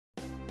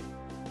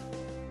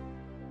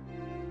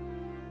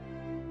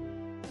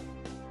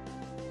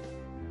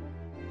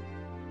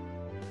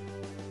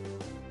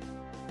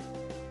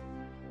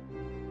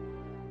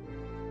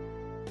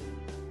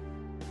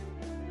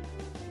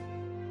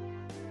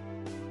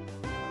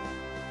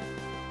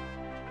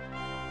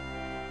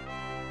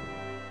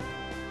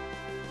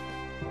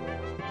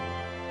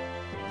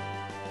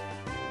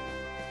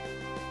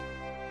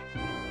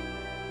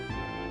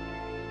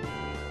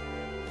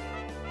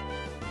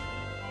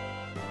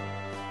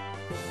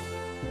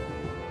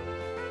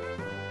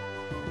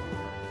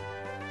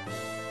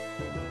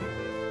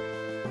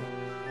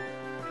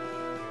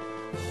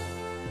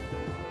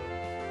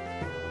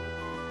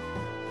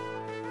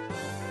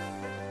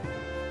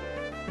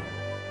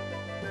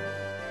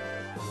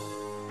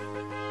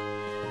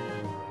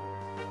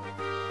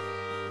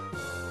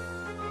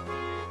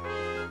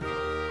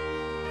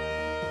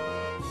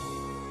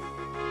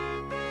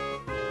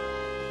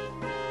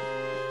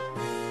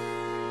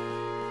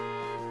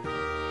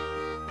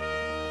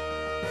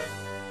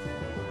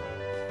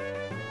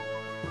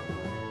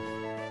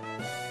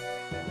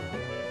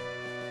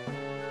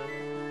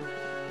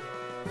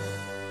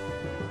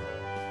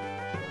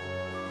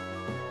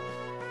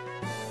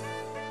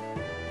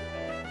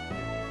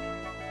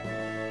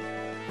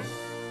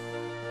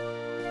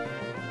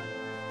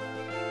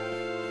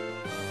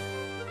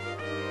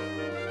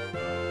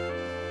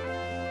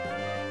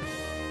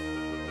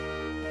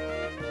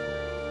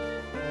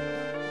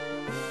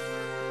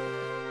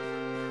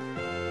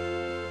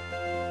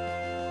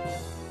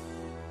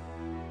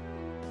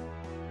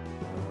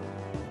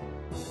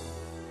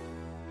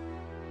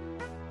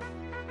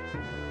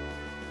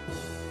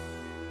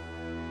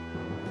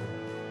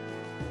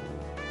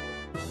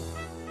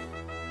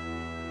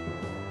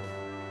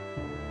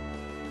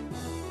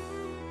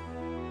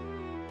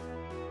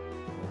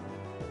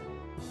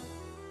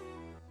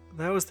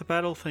 That was the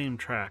battle theme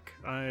track.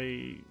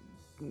 I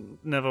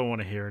never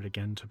want to hear it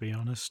again, to be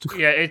honest.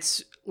 Yeah,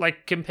 it's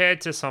like compared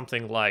to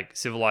something like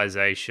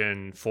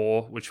Civilization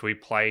 4, which we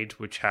played,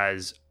 which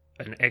has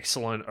an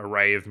excellent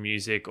array of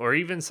music, or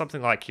even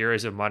something like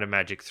Heroes of Might and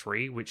Magic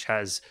 3, which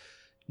has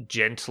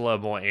gentler,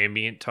 more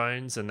ambient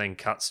tones and then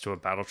cuts to a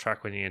battle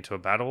track when you enter a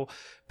battle.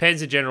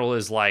 Panzer General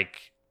is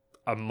like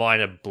a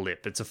minor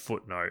blip. It's a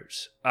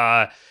footnote.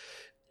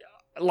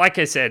 Like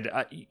I said,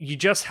 you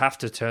just have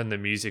to turn the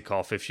music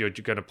off if you're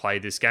going to play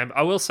this game.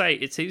 I will say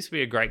it seems to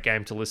be a great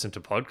game to listen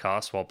to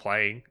podcasts while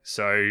playing.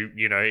 So,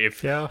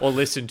 or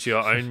listen to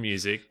your own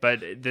music. But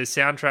the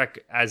soundtrack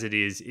as it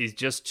is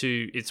just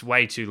it's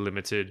way too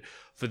limited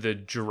for the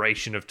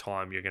duration of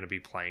time you're going to be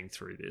playing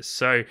through this.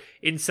 So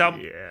in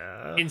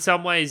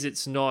some ways,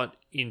 it's not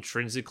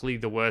intrinsically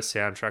the worst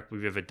soundtrack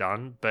we've ever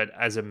done. But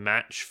as a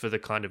match for the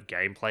kind of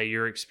gameplay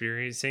you're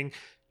experiencing,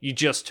 you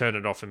just turn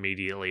it off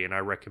immediately, and I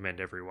recommend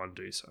everyone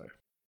do so.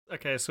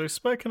 Okay, so we've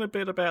spoken a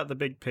bit about the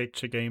big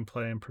picture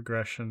gameplay and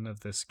progression of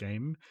this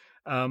game.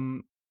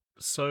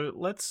 So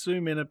let's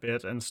zoom in a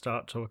bit and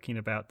start talking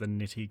about the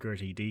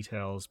nitty-gritty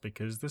details,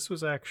 because this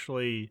was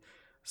actually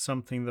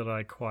something that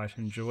I quite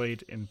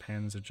enjoyed in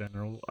Panzer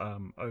General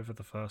over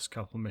the first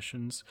couple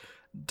missions,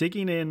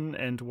 digging in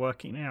and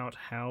working out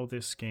how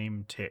this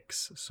game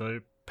ticks.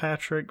 So,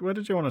 Patrick, where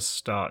did you want to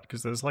start?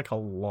 Because there's like a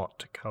lot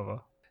to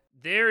cover.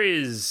 There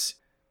is...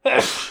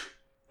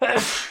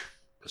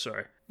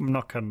 Sorry. I'm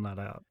not cutting that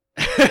out.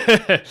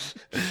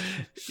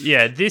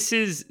 Yeah, this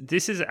is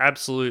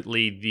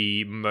absolutely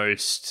the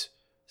most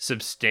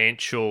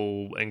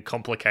substantial and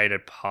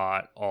complicated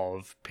part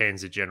of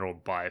Panzer General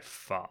by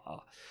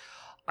far.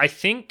 I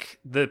think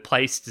the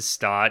place to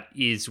start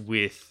is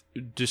with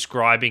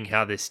describing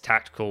how this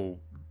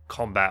tactical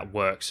combat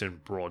works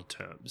in broad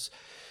terms.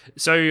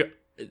 So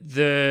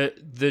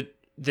the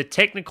the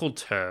technical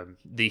term,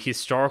 the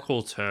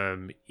historical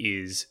term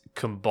is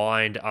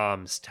combined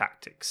arms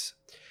tactics.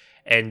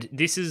 And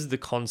this is the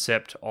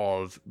concept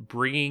of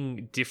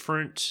bringing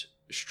different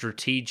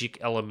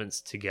strategic elements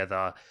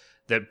together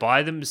that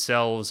by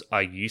themselves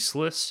are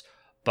useless,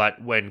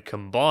 but when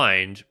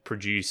combined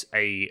produce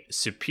a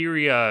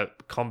superior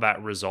combat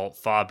result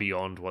far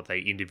beyond what they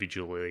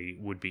individually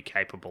would be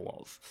capable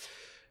of.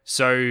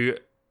 So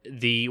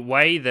the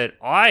way that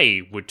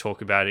I would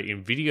talk about it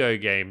in video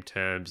game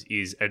terms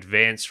is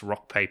advanced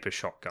rock, paper,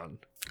 shotgun.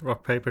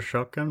 Rock, paper,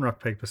 shotgun?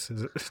 Rock, paper,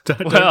 scissors.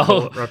 Don't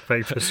call it rock,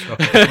 paper,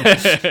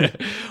 shotgun.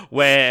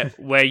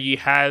 where you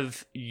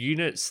have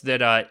units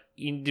that are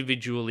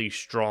individually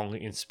strong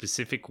in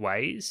specific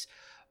ways,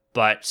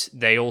 but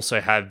they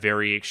also have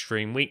very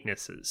extreme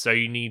weaknesses. So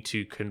you need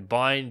to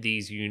combine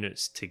these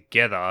units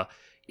together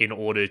in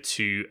order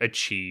to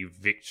achieve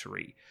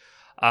victory.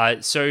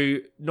 So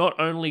not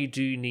only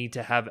do you need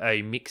to have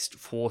a mixed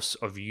force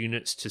of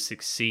units to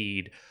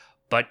succeed,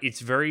 but it's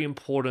very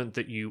important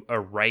that you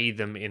array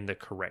them in the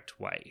correct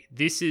way.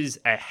 This is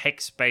a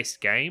hex-based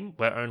game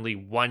where only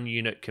one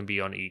unit can be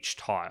on each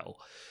tile.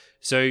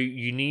 So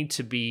you need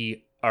to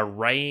be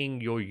arraying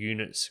your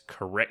units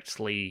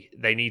correctly.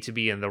 They need to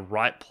be in the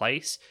right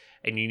place,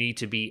 and you need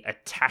to be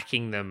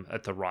attacking them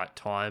at the right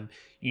time.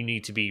 You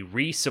need to be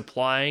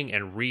resupplying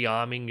and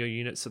rearming your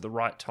units at the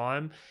right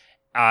time.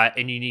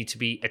 And you need to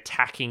be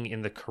attacking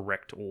in the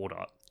correct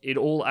order. It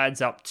all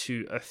adds up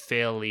to a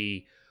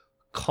fairly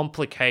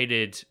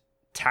complicated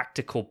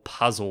tactical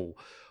puzzle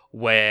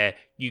where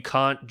you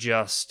can't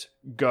just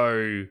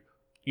go,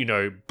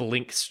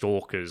 blink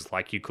stalkers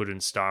like you could in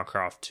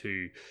StarCraft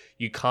 2.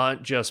 You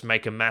can't just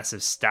make a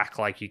massive stack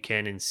like you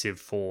can in Civ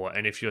 4,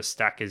 and if your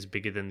stack is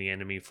bigger than the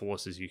enemy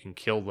forces, you can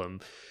kill them.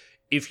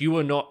 If you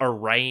are not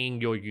arraying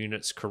your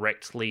units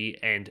correctly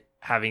and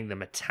having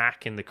them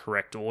attack in the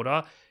correct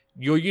order,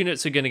 your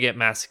units are going to get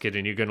massacred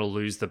and you're going to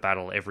lose the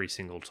battle every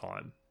single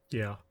time.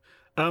 Yeah.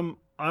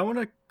 I want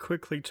to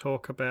quickly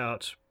talk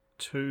about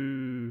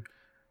two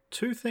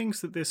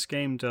things that this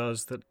game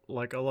does that,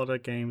 like a lot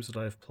of games that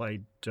I've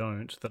played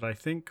don't, that I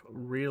think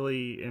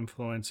really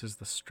influences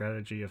the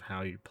strategy of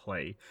how you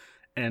play.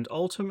 And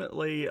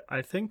ultimately,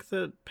 I think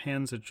that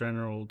Panzer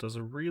General does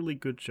a really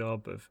good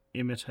job of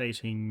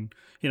imitating,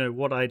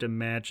 what I'd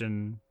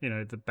imagine,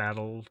 the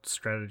battle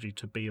strategy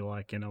to be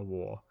like in a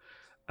war.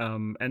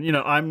 And,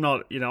 I'm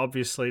not,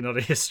 obviously not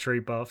a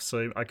history buff,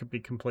 so I could be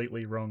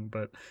completely wrong.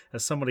 But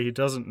as somebody who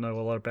doesn't know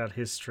a lot about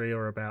history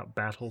or about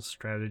battle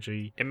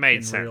strategy it made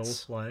in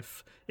sense. real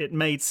life, it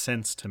made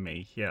sense to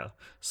me, yeah.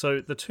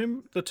 So the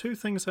two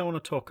things I want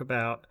to talk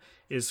about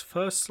is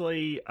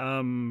firstly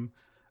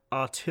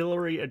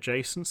artillery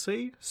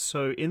adjacency.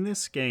 So in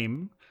this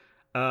game,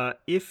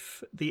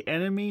 if the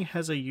enemy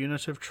has a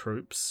unit of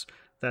troops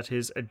that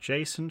is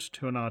adjacent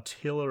to an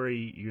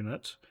artillery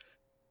unit,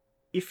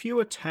 if you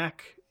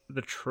attack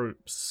the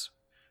troops,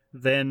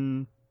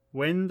 then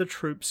when the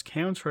troops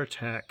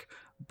counterattack,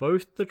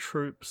 both the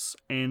troops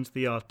and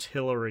the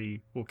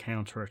artillery will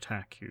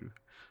counterattack you.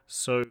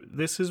 So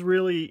this is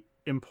really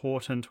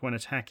important when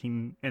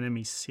attacking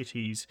enemy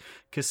cities,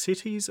 because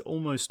cities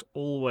almost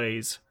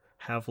always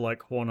have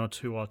like one or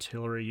two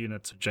artillery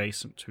units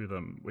adjacent to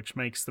them, which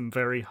makes them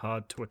very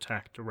hard to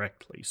attack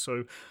directly.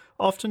 So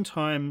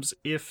oftentimes,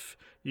 if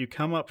you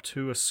come up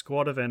to a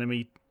squad of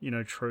enemy,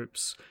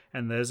 troops,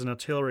 and there's an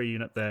artillery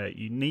unit there,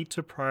 you need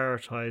to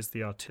prioritize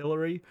the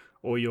artillery,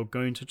 or you're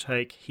going to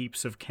take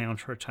heaps of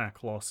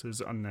counterattack losses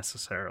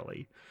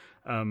unnecessarily.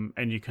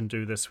 And you can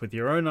do this with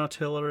your own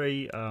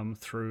artillery,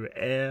 through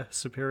air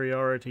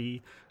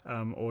superiority,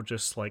 or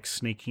just like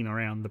sneaking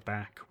around the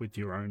back with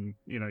your own,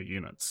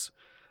 units.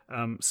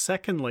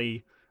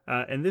 Secondly,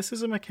 and this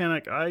is a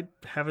mechanic I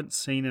haven't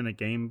seen in a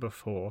game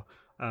before,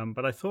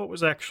 but I thought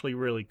was actually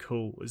really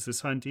cool, is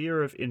this idea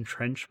of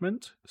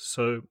entrenchment.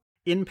 So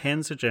in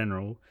Panzer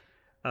General,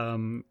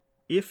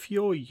 if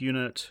your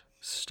unit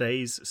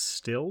stays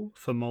still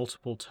for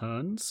multiple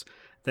turns,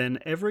 then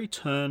every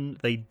turn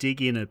they dig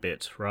in a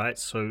bit, right?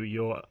 So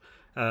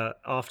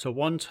after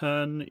one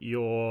turn,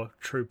 your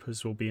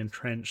troopers will be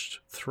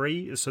entrenched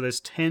 3, so there's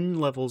 10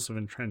 levels of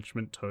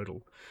entrenchment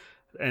total.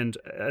 And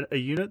a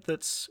unit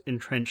that's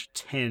entrenched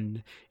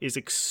 10 is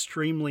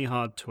extremely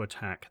hard to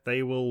attack.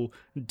 They will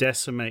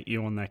decimate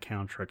you on their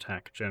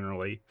counterattack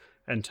generally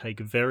and take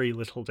very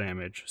little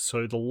damage.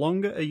 So the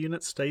longer a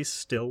unit stays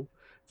still,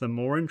 the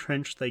more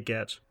entrenched they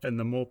get and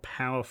the more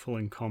powerful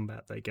in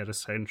combat they get,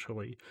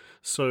 essentially.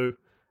 So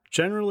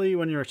generally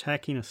when you're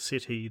attacking a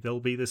city, there'll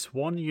be this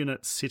one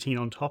unit sitting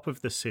on top of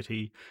the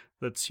city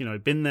that's,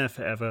 been there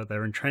forever.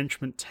 They're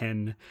entrenchment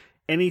 10.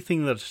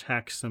 Anything that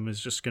attacks them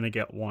is just going to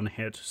get one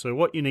hit. So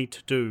what you need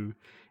to do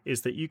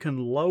is that you can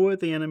lower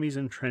the enemy's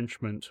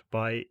entrenchment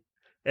by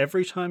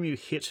every time you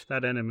hit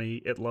that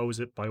enemy, it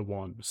lowers it by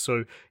 1.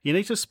 So you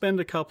need to spend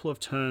a couple of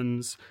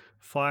turns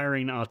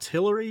firing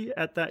artillery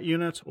at that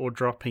unit or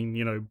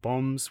dropping,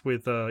 bombs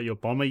with your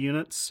bomber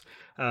units.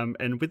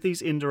 And with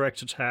these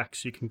indirect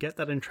attacks, you can get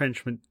that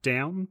entrenchment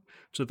down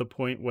to the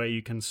point where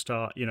you can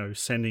start,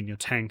 sending your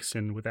tanks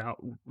in without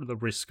the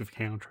risk of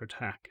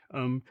counterattack.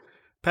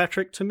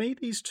 Patrick, to me,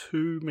 these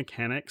two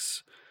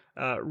mechanics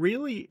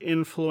really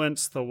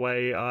influenced the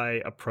way I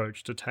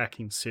approached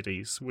attacking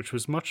cities, which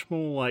was much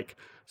more like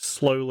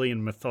slowly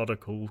and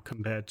methodical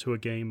compared to a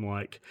game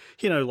like,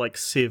 like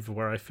Civ,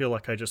 where I feel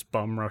like I just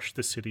bum rush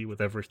the city with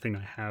everything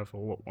I have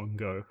all at one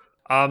go.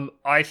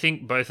 I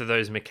think both of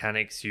those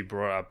mechanics you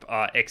brought up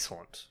are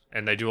excellent,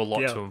 and they do a lot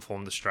to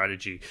inform the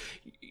strategy.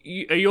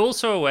 Are you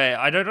also aware,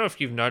 I don't know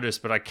if you've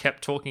noticed, but I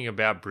kept talking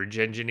about bridge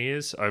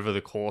engineers over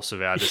the course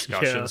of our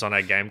discussions on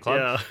our game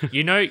club.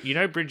 Yeah. You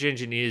know bridge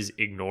engineers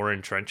ignore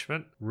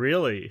entrenchment?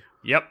 Really?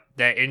 Yep,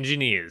 they're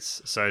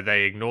engineers, so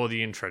they ignore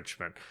the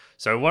entrenchment.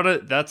 So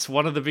that's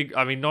one of the big...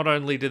 I mean, not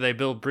only do they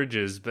build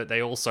bridges, but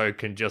they also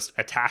can just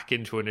attack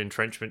into an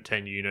entrenchment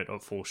 10 unit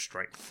of full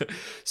strength.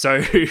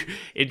 So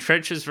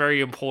entrench is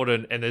very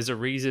important, and there's a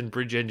reason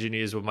bridge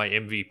engineers were my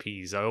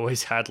MVPs. I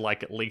always had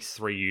like at least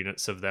 3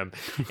 units of them.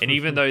 And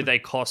even though they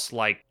cost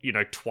like,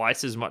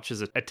 twice as much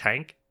as a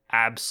tank,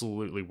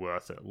 absolutely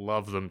worth it.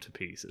 Love them to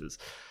pieces.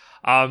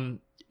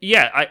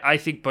 I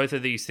think both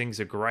of these things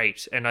are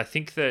great. And I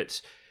think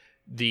that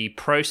the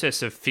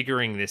process of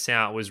figuring this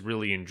out was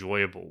really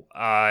enjoyable.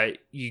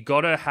 You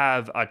got to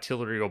have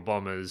artillery or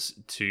bombers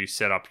to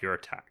set up your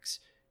attacks.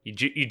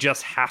 You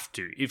just have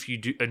to. If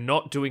you are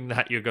not doing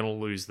that, you're going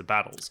to lose the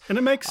battles. And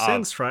it makes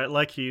sense, right?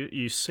 Like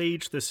you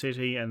siege the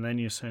city and then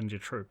you send your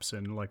troops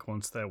in, like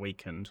once they're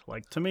weakened.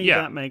 Like to me,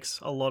 that makes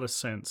a lot of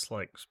sense,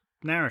 like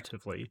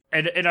narratively.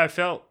 And I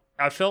felt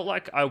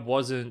like I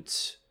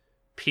wasn't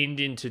pinned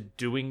into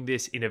doing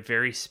this in a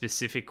very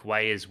specific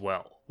way as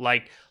well.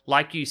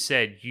 Like you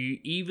said,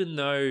 even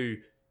though,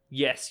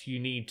 yes, you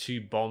need to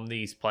bomb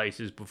these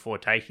places before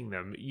taking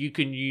them, you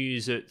can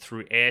use it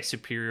through air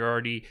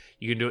superiority,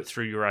 you can do it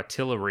through your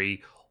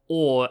artillery,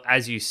 or,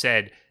 as you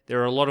said,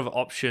 there are a lot of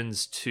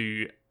options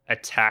to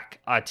attack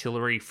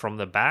artillery from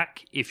the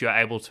back if you're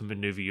able to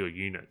maneuver your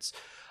units.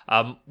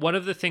 One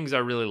of the things I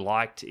really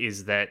liked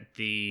is that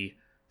the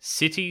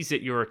cities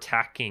that you're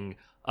attacking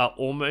are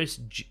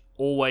almost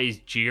always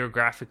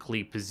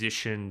geographically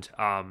positioned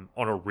on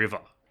a river.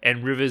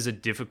 And rivers are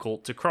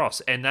difficult to cross.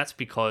 And that's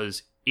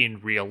because in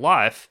real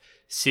life,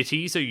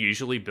 cities are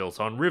usually built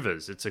on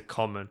rivers. It's a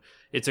common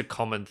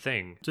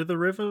thing. Do the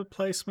river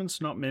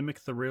placements not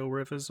mimic the real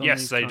rivers on yes,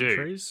 these they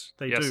countries?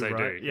 Do. They yes, do, they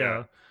right? do.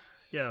 Yeah.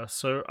 Yeah,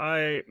 so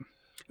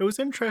it was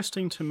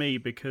interesting to me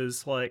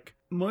because, like,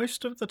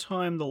 most of the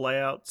time the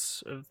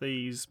layouts of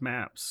these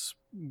maps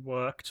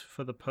worked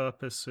for the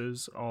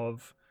purposes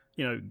of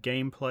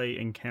gameplay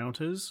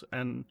encounters,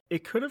 and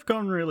it could have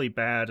gone really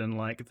bad, and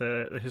like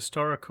the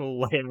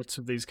historical layouts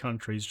of these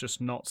countries just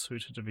not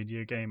suited a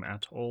video game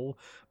at all.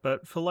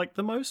 But for like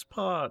the most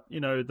part,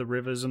 the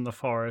rivers and the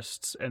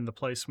forests and the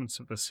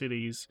placements of the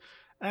cities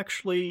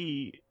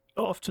actually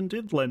often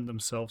did lend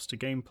themselves to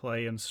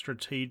gameplay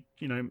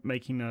and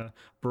making a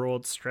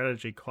broad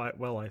strategy quite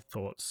well, I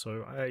thought.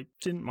 So I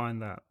didn't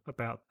mind that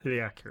about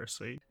the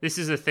accuracy. This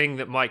is a thing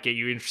that might get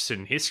you interested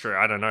in history.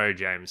 I don't know,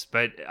 James,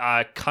 but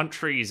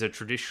countries are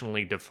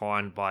traditionally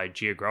defined by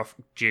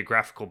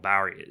geographical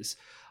barriers.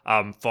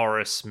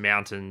 Forests,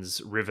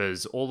 mountains,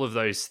 rivers, all of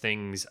those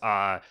things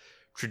are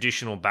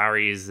traditional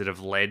barriers that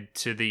have led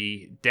to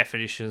the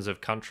definitions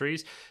of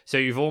countries. So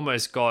you've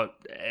almost got...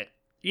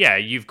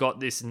 you've got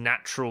this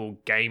natural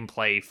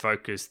gameplay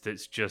focus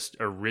that's just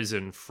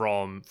arisen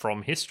from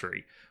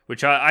history,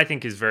 which I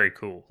think is very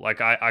cool.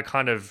 Like, I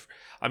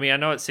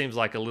know it seems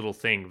like a little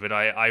thing, but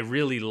I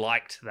really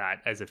liked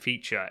that as a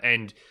feature.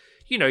 And,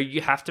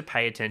 you have to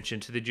pay attention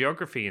to the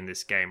geography in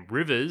this game.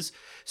 Rivers,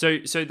 so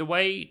the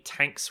way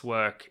tanks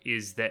work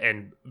is that,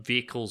 and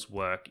vehicles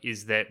work,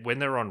 is that when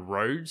they're on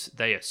roads,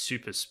 they are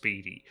super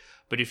speedy.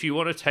 But if you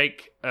want to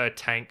take a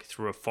tank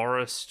through a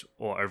forest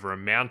or over a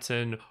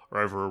mountain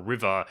or over a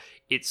river,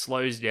 it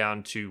slows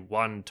down to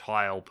 1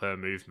 tile per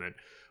movement,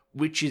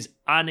 which is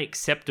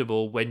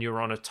unacceptable when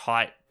you're on a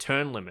tight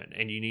turn limit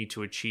and you need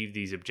to achieve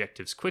these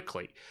objectives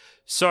quickly.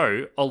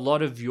 So a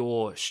lot of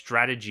your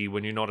strategy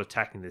when you're not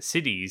attacking the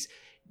cities,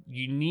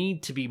 you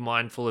need to be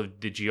mindful of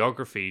the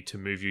geography to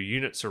move your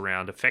units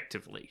around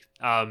effectively.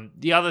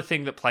 The other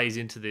thing that plays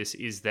into this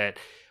is that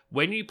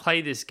when you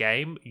play this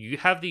game, you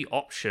have the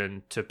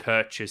option to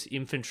purchase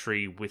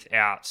infantry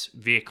without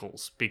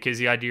vehicles, because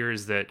the idea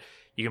is that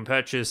you can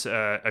purchase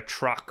a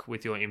truck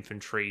with your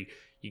infantry,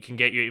 you can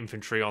get your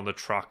infantry on the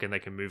truck and they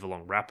can move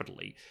along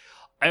rapidly.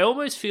 I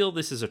almost feel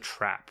this is a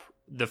trap,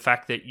 the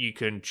fact that you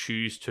can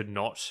choose to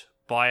not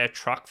buy a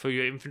truck for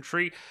your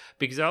infantry,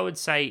 because I would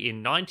say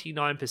in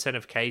 99%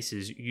 of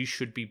cases, you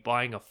should be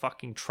buying a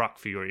fucking truck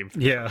for your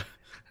infantry.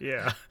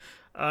 Yeah.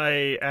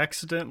 I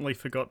accidentally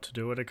forgot to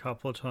do it a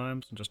couple of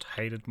times and just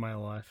hated my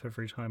life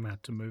every time I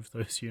had to move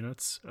those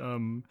units.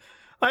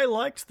 I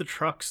liked the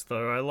trucks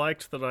though. I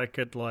liked that I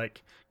could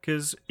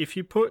because if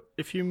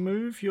you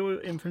move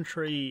your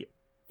infantry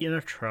in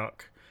a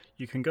truck,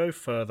 you can go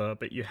further,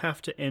 but you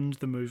have to end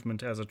the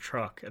movement as a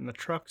truck, and the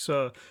trucks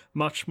are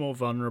much more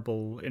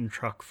vulnerable in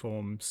truck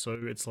form. So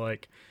it's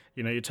like,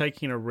 you're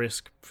taking a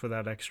risk for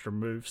that extra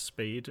move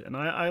speed, and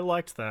I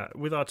liked that.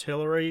 With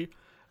artillery,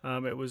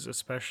 it was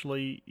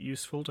especially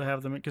useful to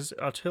have them because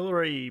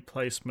artillery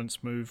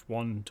placements move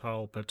one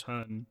tile per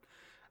turn,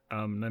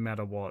 no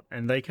matter what,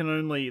 and they can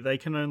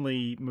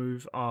only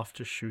move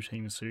after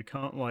shooting, so you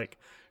can't like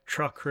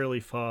truck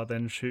really far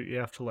then shoot. You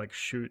have to like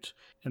shoot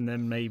and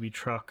then maybe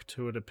truck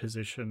to at a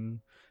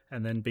position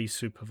and then be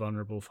super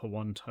vulnerable for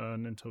one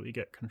turn until you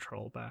get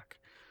control back.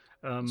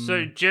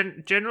 So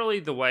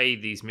generally, the way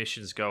these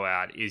missions go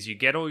out is you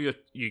get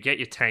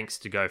your tanks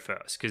to go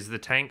first because the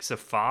tanks are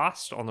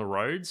fast on the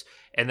roads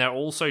and they're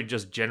also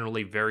just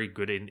generally very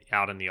good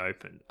out in the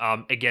open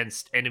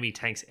against enemy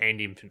tanks and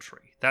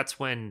infantry. That's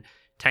when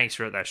tanks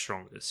are at their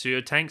strongest. So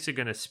your tanks are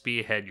going to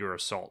spearhead your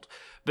assault,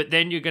 but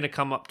then you're going to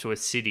come up to a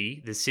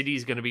city. The city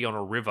is going to be on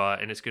a river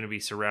and it's going to be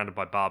surrounded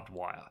by barbed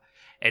wire.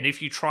 And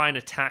if you try and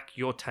attack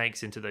your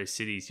tanks into those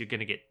cities, you're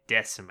going to get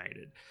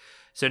decimated.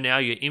 So now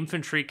your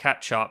infantry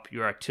catch up,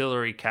 your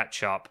artillery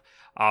catch up.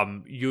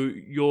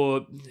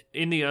 You're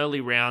in the early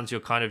rounds,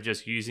 you're kind of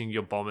just using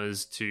your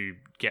bombers to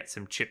get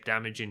some chip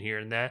damage in here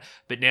and there.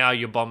 But now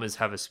your bombers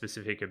have a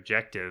specific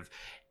objective.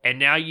 And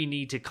now you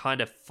need to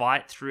kind of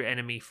fight through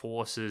enemy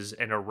forces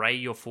and array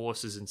your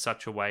forces in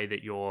such a way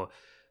that you're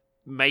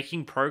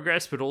making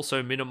progress but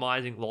also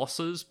minimizing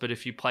losses. But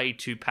if you play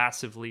too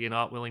passively and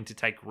aren't willing to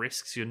take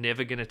risks, you're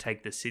never going to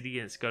take the city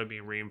and it's got to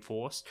be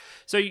reinforced.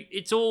 So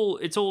it's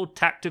all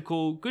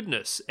tactical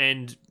goodness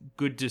and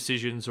good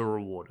decisions are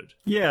rewarded.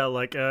 Yeah,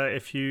 like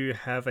if you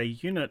have a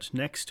unit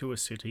next to a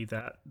city,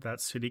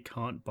 that city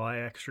can't buy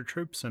extra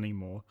troops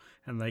anymore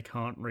and they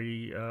can't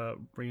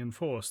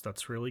reinforce.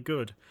 That's really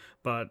good.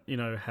 But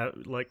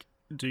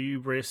do you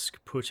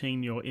risk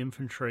putting your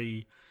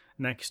infantry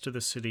next to the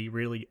city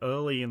really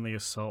early in the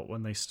assault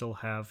when they still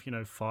have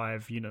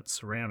 5 units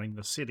surrounding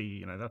the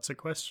city? That's a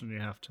question you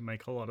have to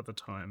make a lot of the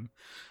time.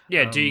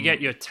 Yeah, do you get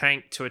your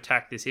tank to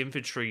attack this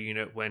infantry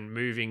unit when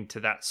moving to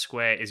that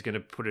square is going to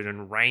put it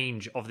in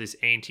range of this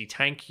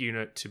anti-tank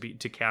unit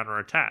to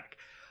counterattack?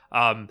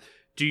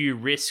 Do you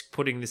risk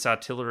putting this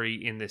artillery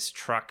in this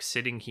truck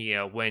sitting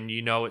here when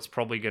you know it's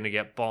probably going to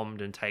get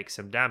bombed and take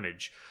some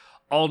damage?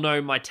 Oh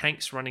no, my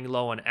tank's running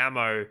low on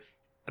ammo,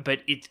 but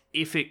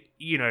if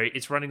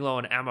it's running low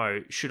on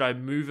ammo, should I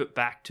move it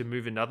back to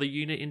move another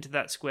unit into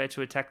that square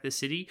to attack the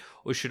city?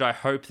 Or should I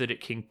hope that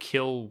it can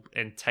kill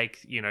and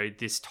take,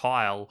 this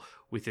tile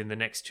within the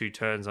next 2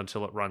 turns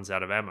until it runs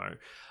out of ammo?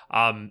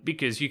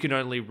 Because you can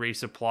only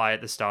resupply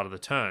at the start of the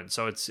turn.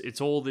 So it's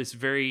all this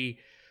very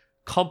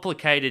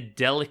complicated,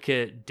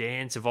 delicate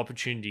dance of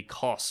opportunity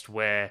cost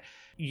where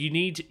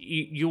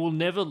you will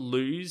never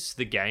lose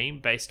the game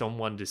based on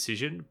one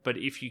decision, but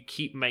if you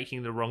keep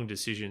making the wrong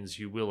decisions,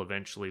 you will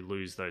eventually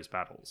lose those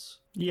battles.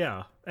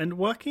 Yeah, and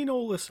working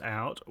all this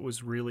out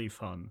was really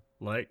fun.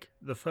 Like,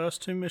 the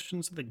first 2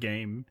 missions of the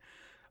game,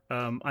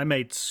 I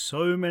made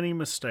so many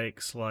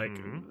mistakes. Like,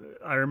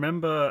 I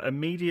remember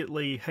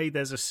immediately, hey,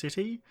 there's a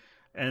city,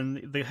 and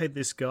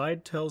this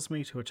guide tells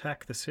me to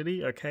attack the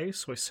city. Okay,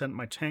 so I sent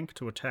my tank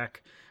to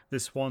attack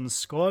this one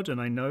squad,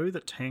 and I know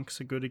that tanks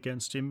are good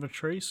against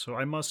infantry, so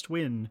I must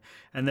win.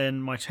 And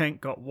then my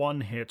tank got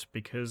 1 hit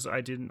because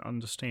I didn't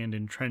understand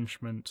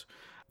entrenchment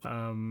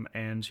and,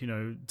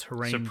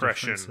 terrain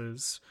suppression.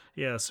 differences.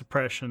 Yeah,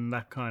 suppression,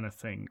 that kind of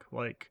thing.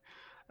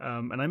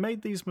 And I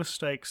made these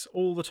mistakes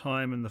all the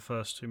time in the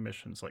first 2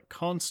 missions,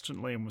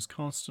 constantly, and was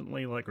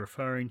constantly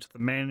referring to the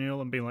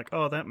manual and being like,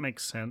 oh, that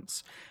makes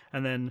sense.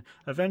 And then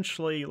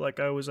eventually,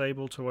 I was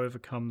able to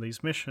overcome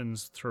these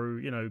missions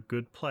through,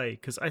 good play.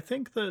 Because I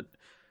think that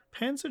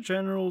Panzer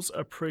General's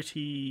a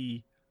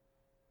pretty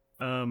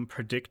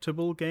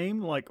predictable game.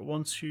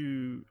 Once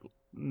you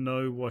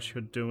know what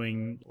you're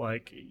doing,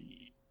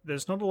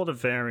 there's not a lot of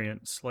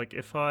variance.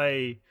 If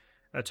I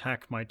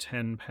attack my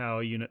 10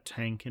 power unit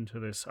tank into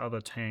this other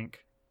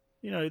tank,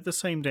 the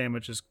same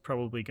damage is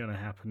probably going to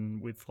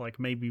happen with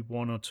maybe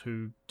 1 or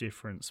 2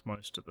 difference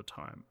most of the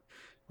time.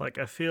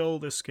 I feel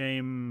this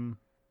game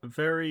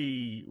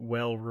very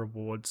well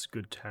rewards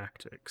good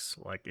tactics.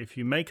 If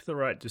you make the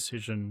right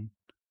decision,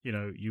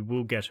 you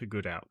will get a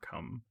good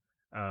outcome.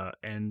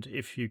 And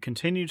if you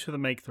continue to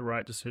make the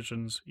right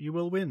decisions, you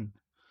will win.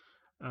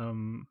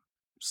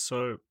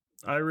 So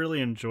I really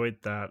enjoyed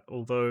that,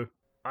 although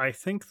I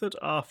think that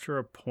after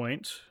a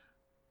point,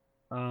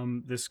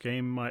 this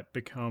game might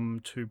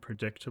become too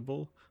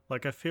predictable.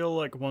 I feel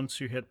like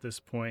once you hit this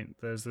point,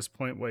 there's this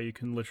point where you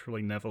can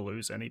literally never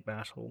lose any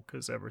battle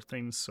because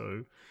everything's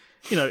so,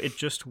 it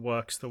just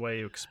works the way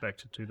you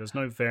expect it to. There's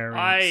no variance.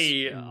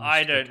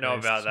 I don't know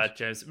about that,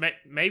 James.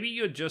 Maybe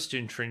you're just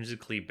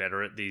intrinsically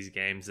better at these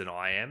games than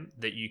I am,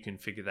 that you can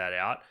figure that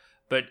out.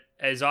 But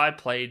as I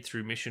played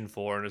through Mission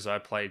 4 and as I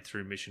played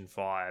through Mission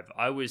 5,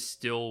 I was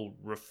still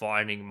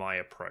refining my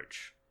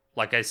approach.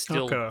 I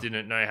still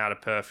didn't know how to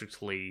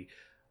perfectly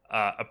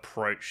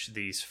approach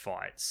these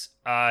fights.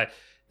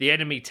 The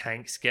enemy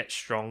tanks get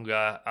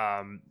stronger.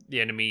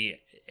 The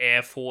enemy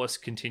Air Force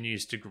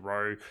continues to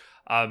grow.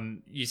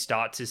 You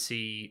start to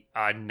see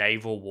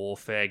naval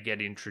warfare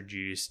get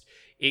introduced.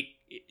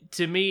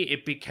 To me,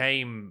 it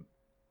became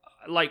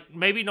like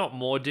maybe not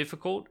more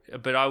difficult,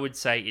 but I would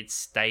say it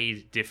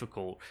stayed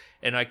difficult,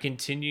 and I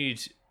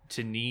continued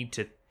to need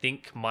to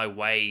think my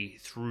way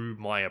through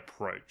my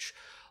approach.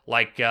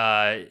 Like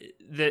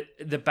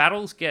the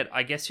battles get,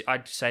 I guess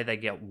I'd say they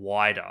get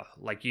wider.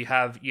 Like you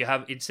have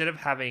instead of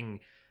having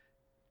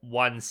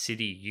one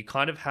city, you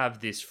kind of have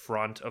this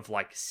front of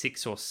like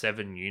 6 or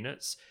 7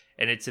 units,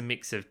 and it's a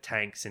mix of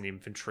tanks and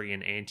infantry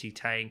and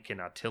anti-tank and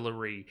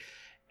artillery,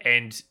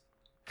 and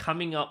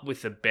coming up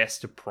with the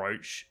best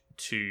approach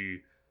to,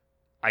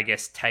 I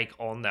guess, take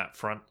on that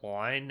front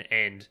line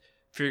and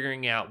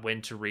figuring out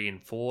when to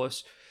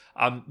reinforce.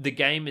 The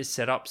game is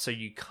set up so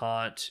you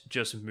can't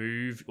just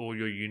move all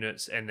your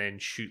units and then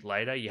shoot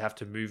later. You have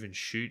to move and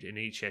shoot in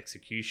each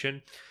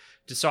execution.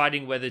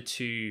 Deciding whether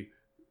to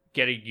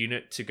get a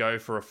unit to go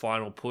for a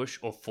final push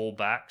or fall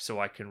back so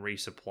I can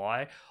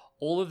resupply.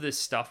 All of this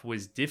stuff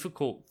was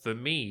difficult for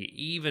me,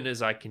 even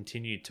as I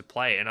continued to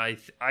play, and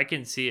I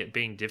can see it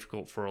being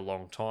difficult for a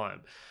long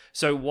time.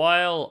 So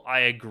while I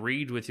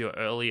agreed with your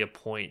earlier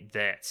point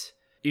that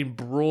in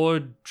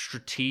broad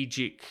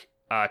strategic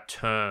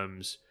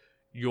terms,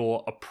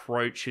 your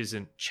approach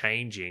isn't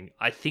changing,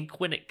 I think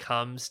when it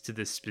comes to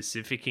the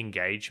specific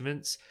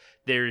engagements,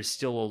 there is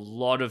still a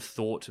lot of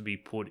thought to be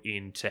put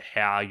into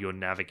how you're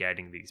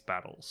navigating these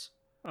battles.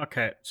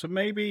 Okay, so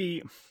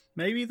maybe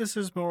this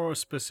is more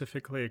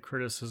specifically a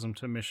criticism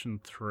to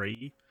Mission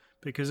 3,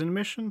 because in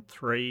Mission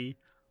 3,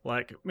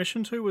 like,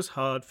 Mission 2 was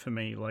hard for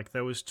me. Like,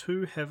 there was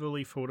 2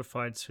 heavily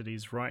fortified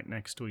cities right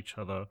next to each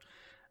other,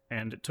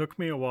 and it took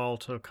me a while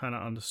to kind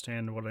of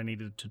understand what I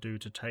needed to do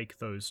to take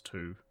those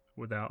 2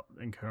 without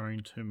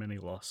incurring too many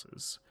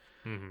losses.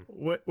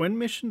 Mm-hmm. When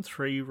Mission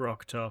 3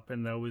 rocked up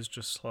and there was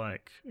just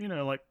like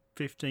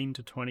 15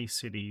 to 20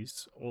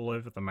 cities all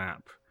over the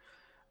map,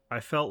 I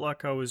felt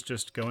like I was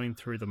just going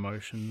through the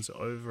motions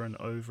over and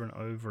over and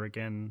over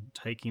again,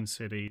 taking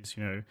cities,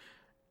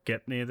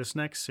 get near this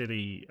next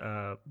city,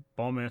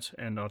 bomb it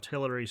and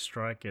artillery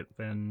strike it,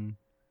 then,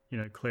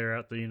 clear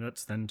out the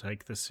units, then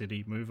take the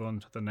city, move on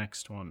to the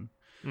next one.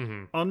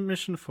 Mm-hmm. On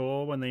Mission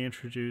 4, when they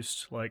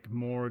introduced like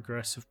more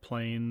aggressive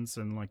planes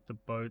and like the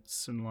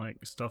boats and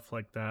like stuff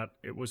like that,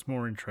 it was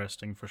more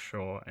interesting for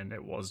sure, and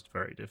it was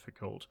very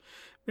difficult.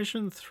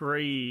 Mission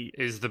 3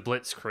 is the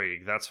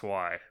Blitzkrieg. That's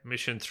why.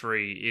 Mission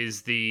 3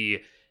 is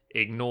the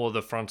ignore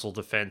the frontal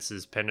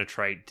defenses,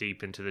 penetrate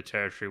deep into the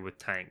territory with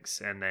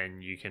tanks, and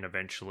then you can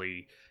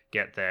eventually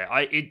get there.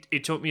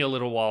 It took me a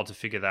little while to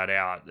figure that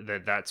out,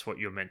 that that's what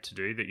you're meant to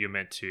do, that you're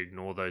meant to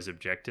ignore those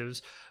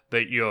objectives,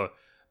 but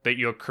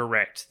you're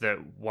correct that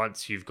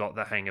once you've got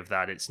the hang of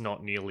that, it's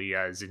not nearly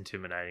as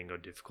intimidating or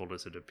difficult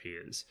as it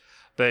appears.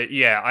 But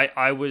yeah,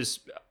 I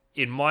was,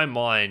 in my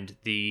mind,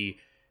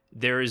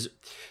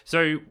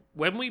 so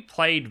when we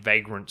played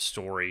Vagrant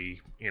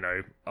Story,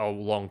 a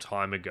long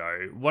time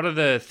ago, one of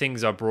the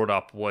things I brought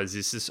up was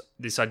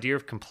this idea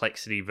of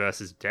complexity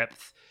versus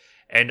depth.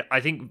 And I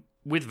think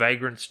with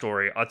Vagrant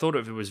Story, I thought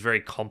it was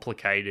very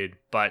complicated,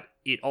 but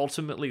it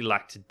ultimately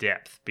lacked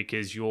depth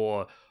because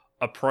your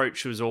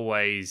approach was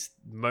always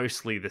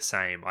mostly the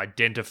same,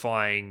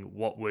 identifying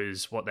what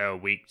they were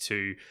weak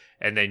to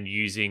and then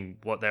using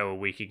what they were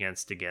weak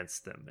against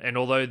them. And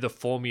although the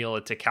formula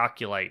to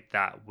calculate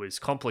that was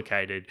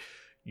complicated,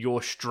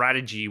 your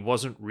strategy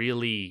wasn't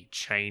really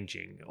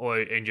changing,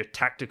 and your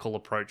tactical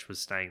approach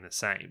was staying the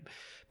same.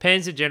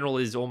 Panzer General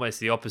is almost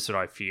the opposite,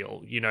 I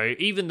feel.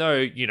 Even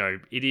though,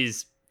 it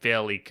is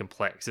fairly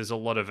complex, there's a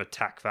lot of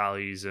attack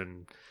values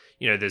and,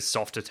 there's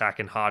soft attack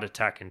and hard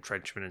attack,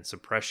 entrenchment and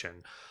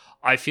suppression.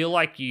 I feel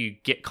like you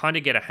get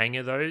a hang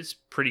of those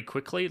pretty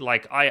quickly.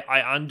 Like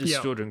I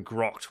understood and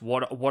grokked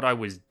what I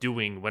was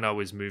doing when I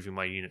was moving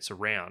my units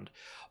around.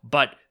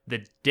 But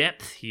the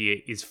depth here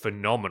is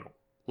phenomenal.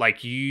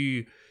 Like the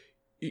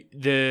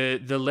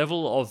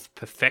level of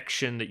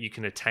perfection that you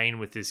can attain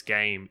with this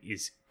game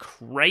is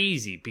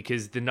crazy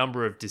because the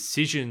number of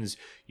decisions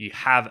you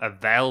have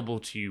available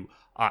to you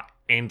are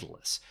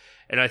endless.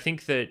 And I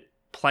think that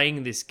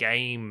playing this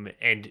game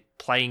and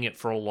playing it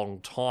for a long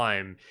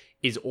time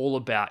is all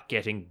about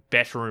getting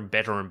better and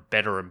better and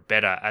better and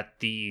better at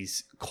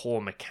these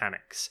core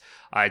mechanics.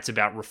 It's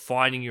about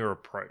refining your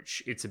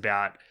approach. It's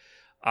about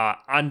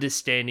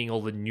understanding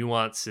all the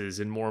nuances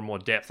and more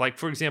depth. Like,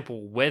 for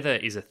example, weather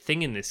is a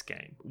thing in this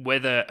game.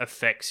 Weather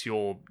affects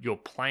your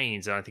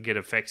planes, and I think it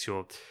affects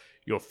your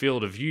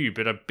field of view,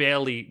 but I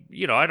barely,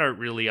 I don't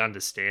really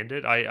understand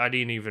it. I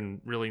didn't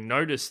even really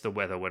notice the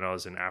weather when I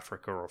was in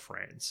Africa or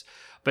France.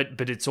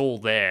 But it's all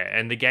there,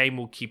 and the game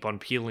will keep on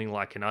peeling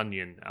like an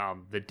onion,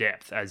 the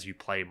depth, as you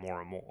play more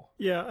and more.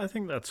 Yeah, I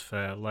think that's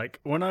fair. Like,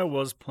 when I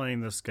was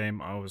playing this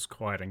game, I was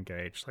quite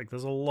engaged. Like,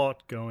 there's a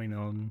lot going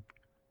on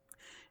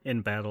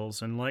in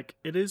battles, and, like,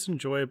 it is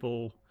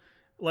enjoyable.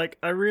 Like,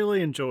 I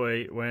really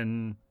enjoy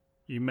when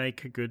you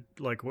make a good,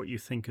 like, what you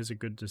think is a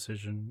good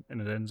decision,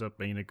 and it ends up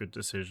being a good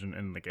decision,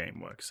 and the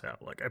game works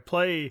out. Like, I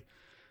play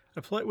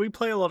We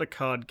play a lot of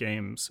card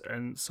games,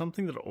 and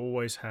something that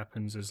always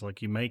happens is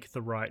like you make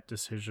the right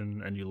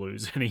decision and you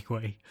lose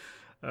anyway.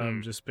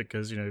 Just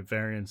because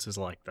variance is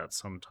like that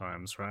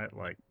sometimes, right?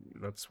 Like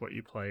that's what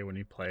you play when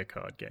you play a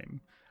card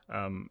game.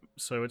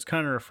 So it's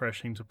kind of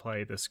refreshing to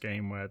play this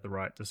game where the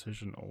right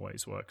decision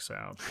always works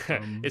out.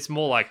 It's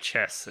more like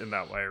chess in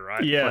that way,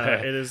 right? Yeah,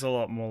 it is a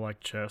lot more like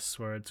chess,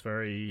 where it's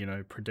very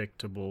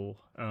predictable.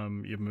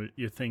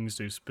 Your things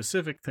do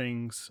specific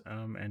things,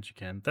 and you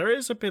can. There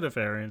is a bit of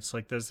variance.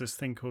 Like there's this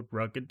thing called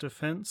rugged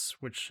defense,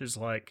 which is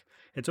like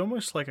it's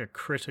almost like a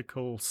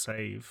critical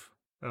save.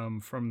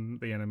 From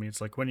the enemy. It's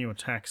like when you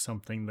attack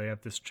something, they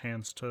have this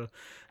chance to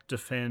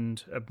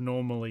defend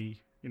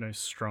abnormally,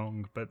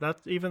 strong. But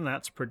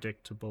that's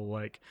predictable.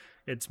 Like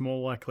it's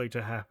more likely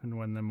to happen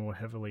when they're more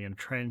heavily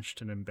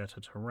entrenched and in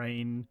better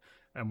terrain,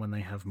 and when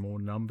they have more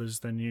numbers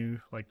than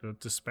you. Like the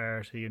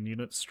disparity in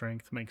unit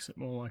strength makes it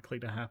more likely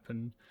to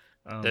happen.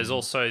 There's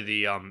also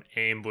the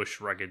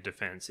ambush rugged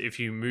defense. If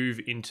you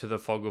move into the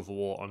fog of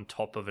war on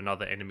top of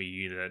another enemy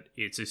unit,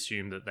 it's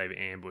assumed that they've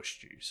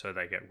ambushed you, so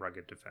they get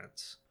rugged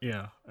defense.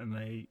 Yeah, and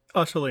they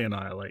utterly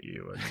annihilate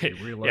you, and you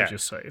realize you're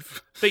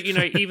safe. But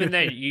even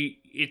then,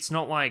 it's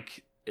not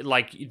like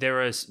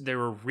there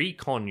are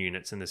recon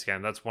units in this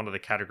game. That's one of the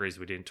categories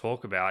we didn't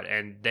talk about,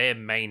 and their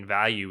main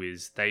value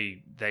is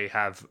they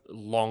have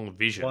long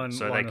vision,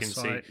 so they can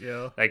sight,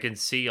 they can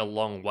see a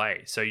long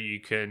way. So you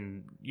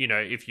can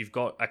if you've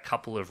got a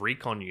couple of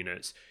recon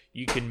units,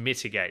 you can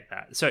mitigate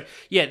that. So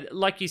yeah,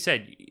 like you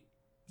said,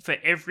 for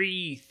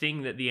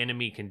everything that the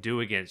enemy can do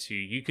against you,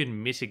 you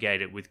can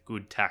mitigate it with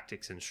good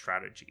tactics and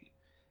strategy.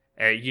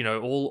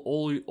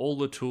 All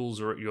the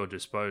tools are at your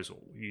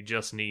disposal. You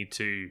just need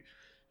to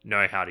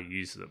know how to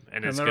use them,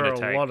 and it's going to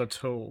take a lot of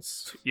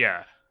tools.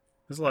 Yeah,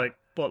 there's like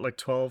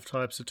 12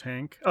 types of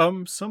tank.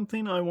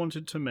 Something I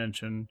wanted to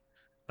mention.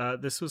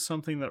 This was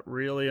something that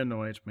really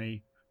annoyed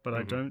me, but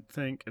I don't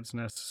think it's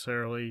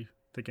necessarily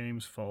the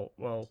game's fault.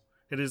 Well,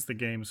 it is the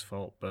game's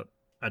fault, but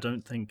I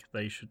don't think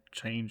they should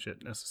change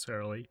it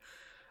necessarily.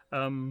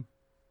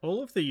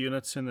 All of the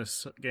units in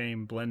this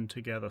game blend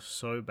together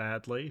so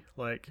badly.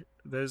 Like,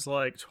 there's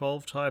like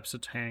 12 types of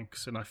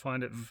tanks, and I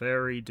find it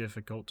very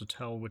difficult to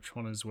tell which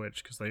one is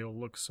which because they all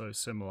look so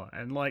similar.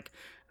 And like,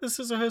 this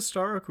is a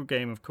historical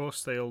game, of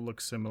course they all look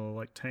similar.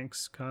 Like,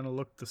 tanks kind of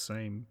look the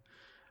same.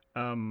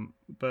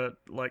 But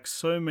like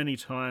so many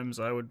times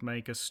I would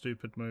make a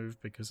stupid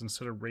move because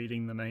instead of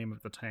reading the name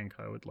of the tank,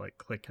 I would like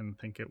click and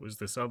think it was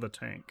this other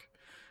tank.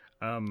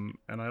 And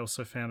I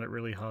also found it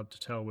really hard to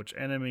tell which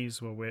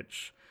enemies were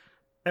which.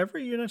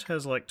 Every unit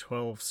has like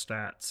 12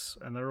 stats,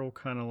 and they're all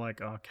kind of like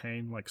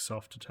arcane, like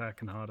soft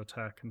attack and hard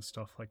attack and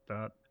stuff like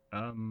that.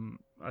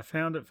 I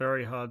found it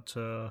very hard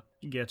to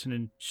get an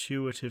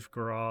intuitive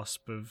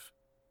grasp of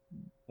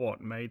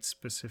what made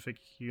specific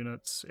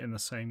units in the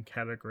same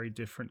category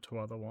different to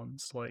other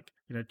ones. Like,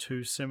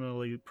 two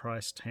similarly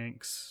priced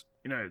tanks,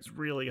 it's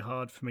really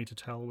hard for me to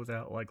tell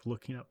without like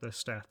looking up their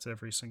stats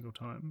every single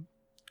time.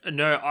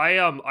 No,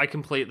 I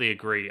completely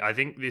agree. I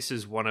think this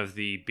is one of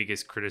the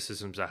biggest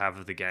criticisms I have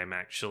of the game,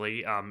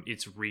 actually.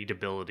 Its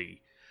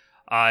readability.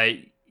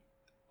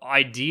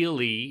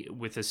 Ideally,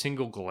 with a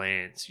single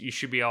glance, you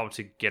should be able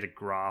to get a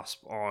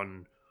grasp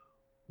on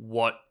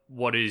what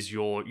is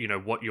your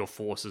what your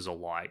forces are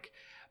like.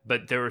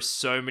 But there are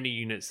so many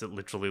units that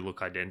literally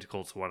look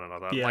identical to one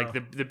another. Yeah. Like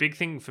the big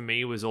thing for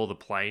me was all the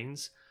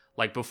planes.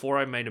 Like before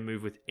I made a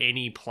move with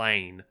any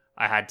plane,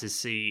 I had to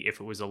see if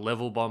it was a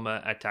level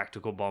bomber, a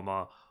tactical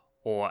bomber,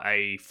 or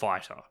a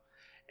fighter.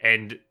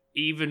 And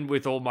even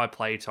with all my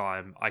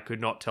playtime, I could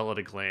not tell at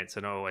a glance,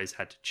 and I always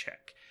had to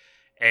check.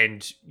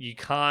 And you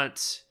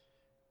can't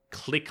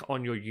click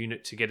on your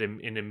unit to get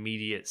an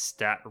immediate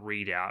stat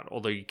readout,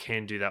 although you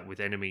can do that with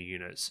enemy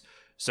units.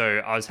 So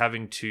I was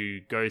having to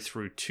go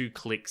through 2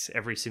 clicks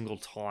every single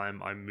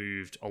time I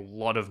moved a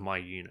lot of my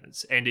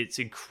units, and it's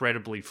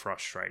incredibly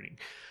frustrating.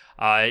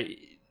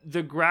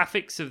 The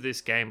graphics of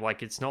this game,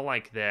 like, it's not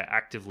like they're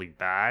actively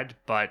bad,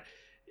 but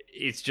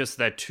it's just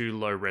they're too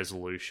low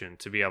resolution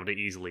to be able to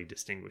easily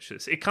distinguish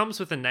this. It comes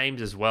with the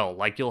names as well.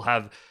 Like, you'll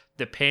have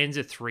the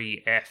Panzer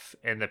III-F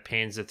and the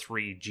Panzer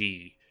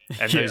III-G,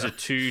 and those are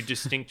 2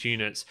 distinct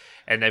units,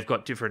 and they've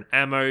got different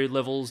ammo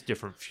levels,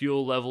 different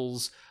fuel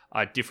levels,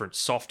 different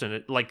soft,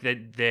 and like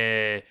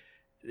they're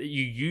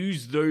you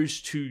use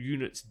those 2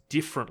 units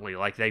differently.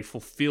 Like, they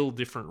fulfill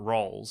different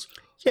roles.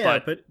 Yeah,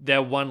 but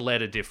they're 1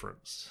 letter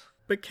difference.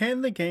 But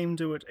can the game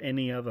do it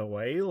any other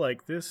way?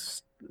 Like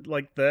this,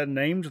 like they're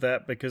named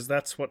that because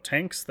that's what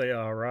tanks they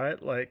are,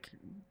 right? Like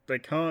they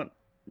can't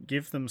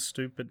give them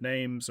stupid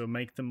names or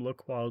make them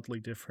look wildly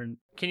different.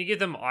 Can you give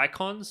them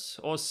icons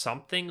or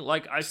something?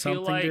 Like I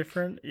something feel like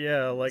different,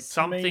 yeah, like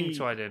something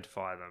to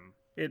identify them.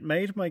 It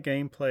made my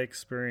gameplay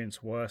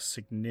experience worse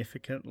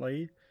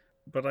significantly,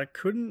 but I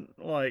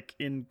couldn't, like,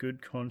 in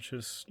good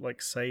conscience,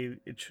 like, say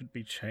it should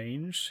be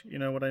changed. You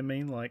know what I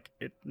mean? Like,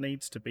 it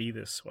needs to be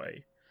this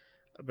way.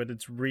 But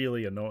it's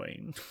really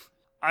annoying.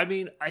 I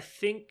mean, I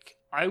think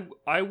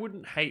I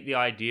wouldn't hate the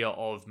idea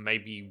of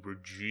maybe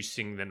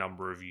reducing the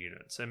number of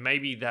units, and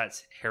maybe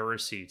that's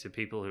heresy to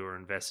people who are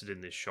invested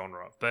in this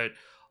genre. But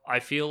I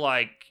feel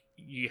like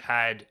you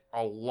had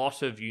a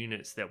lot of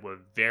units that were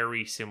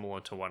very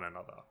similar to one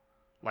another.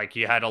 Like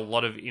you had a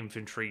lot of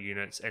infantry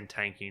units and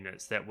tank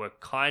units that were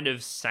kind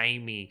of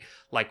samey.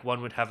 Like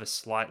one would have a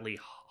slightly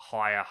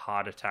higher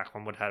hard attack,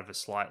 one would have a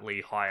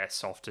slightly higher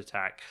soft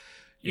attack.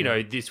 You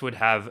know, this would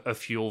have a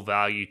fuel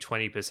value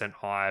 20%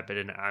 higher, but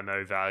an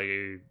ammo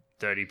value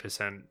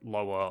 30%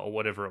 lower, or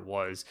whatever it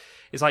was.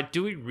 It's like,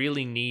 do we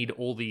really need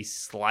all these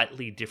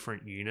slightly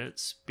different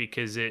units?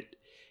 Because it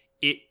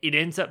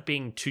ends up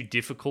being too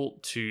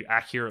difficult to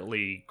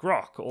accurately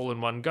grok all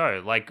in one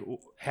go. Like,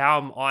 how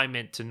am I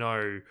meant to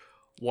know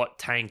what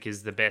tank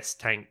is the best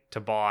tank to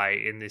buy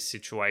in this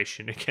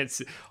situation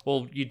against?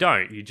 Well, you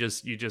don't. You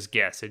just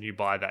guess and you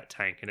buy that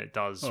tank, and it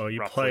does. Oh, you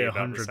roughly play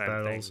about 100 the same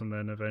battles thing.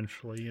 and then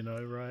eventually,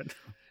 right?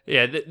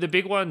 Yeah, the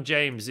big one,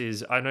 James,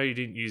 is I know you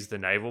didn't use the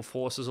naval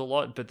forces a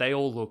lot, but they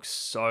all look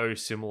so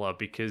similar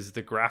because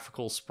the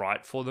graphical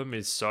sprite for them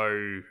is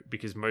so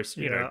because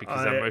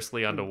they're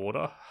mostly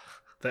underwater.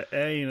 The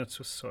air units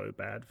were so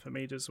bad for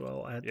me as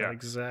well. I had Yeah. that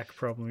exact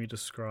problem you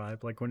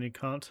described. Like when you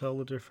can't tell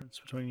the difference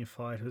between your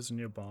fighters and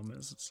your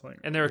bombers, it's like.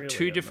 And there are really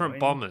two different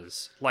annoying.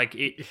 bombers,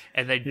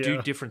 and they do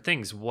Yeah. different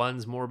things.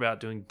 One's more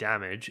about doing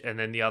damage, and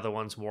then the other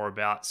one's more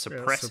about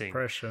suppressing,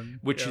 suppression,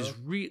 which is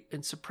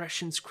and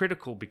suppression's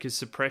critical because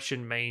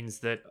suppression means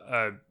that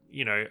a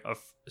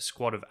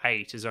squad of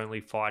 8 is only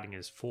fighting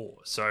as 4.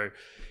 So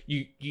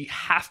you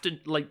have to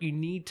you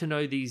need to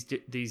know these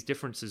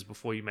differences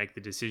before you make the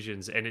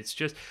decisions, and it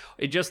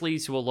just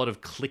leads to a lot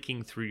of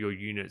clicking through your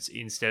units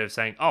instead of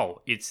saying,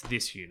 oh, it's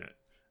this unit.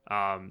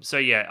 So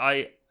yeah,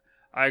 I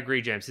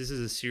agree, James. This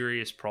is a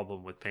serious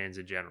problem with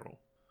Panzer General.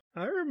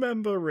 I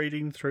remember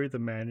reading through the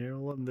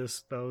manual, and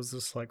there was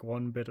this like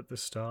one bit at the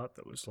start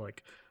that was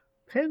like,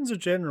 Panzer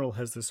General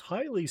has this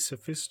highly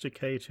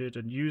sophisticated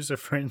and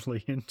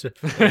user-friendly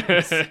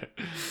interface.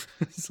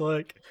 It's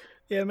like,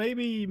 yeah,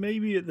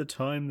 maybe at the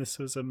time this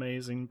was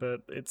amazing,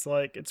 but it's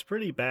like, it's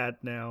pretty bad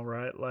now,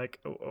 right? Like,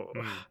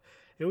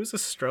 it was a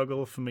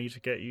struggle for me to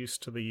get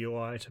used to the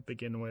UI to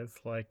begin with.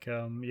 Like,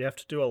 you have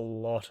to do a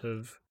lot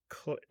of...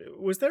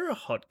 Was there a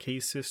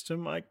hotkey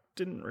system? I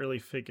didn't really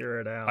figure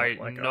it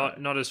out.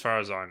 Not as far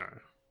as I know.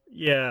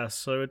 Yeah,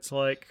 so it's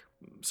like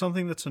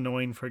something that's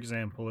annoying, for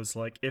example, is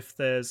like if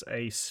there's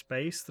a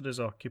space that is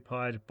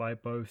occupied by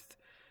both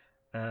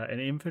an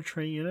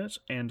infantry unit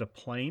and a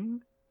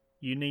plane,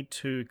 you need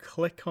to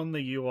click on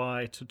the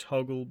UI to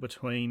toggle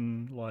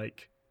between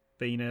like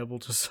being able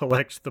to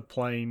select the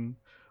plane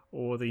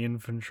or the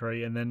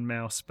infantry and then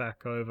mouse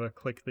back over,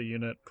 click the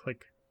unit,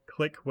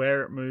 click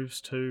where it moves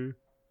to,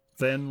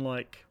 then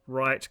like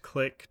right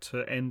click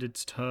to end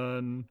its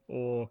turn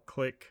or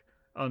click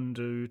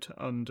undo to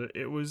undo.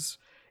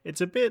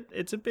 It's a bit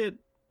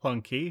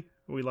clunky.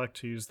 We like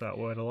to use that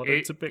word a lot.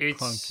 It's a bit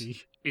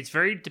clunky. It's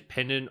very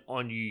dependent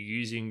on you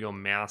using your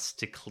mouse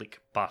to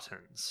click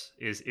buttons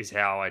is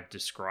how I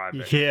describe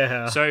it.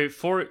 Yeah. So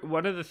for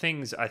one of the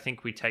things I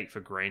think we take for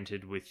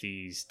granted with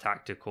these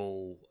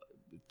tactical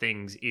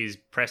things is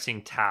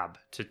pressing tab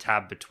to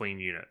tab between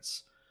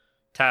units.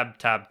 Tab,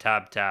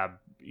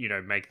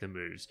 make the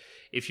moves.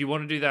 If you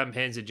want to do that in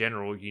Panzer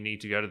General, you need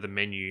to go to the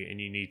menu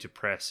and you need to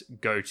press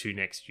go to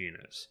next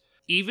unit.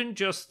 Even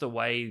just the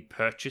way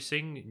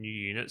purchasing new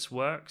units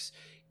works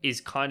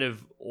is kind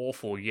of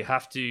awful. You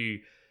have to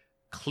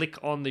click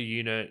on the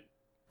unit,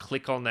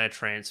 click on their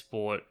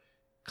transport,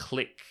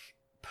 click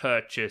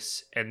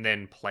purchase, and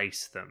then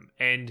place them.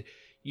 And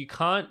you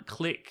can't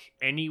click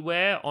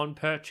anywhere on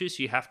purchase.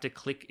 You have to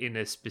click in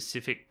a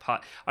specific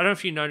part. I don't know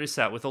if you noticed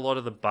that with a lot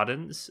of the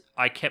buttons.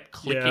 I kept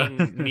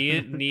clicking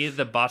near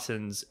the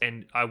buttons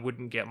and I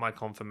wouldn't get my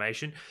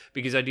confirmation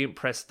because I didn't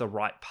press the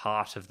right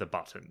part of the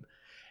button.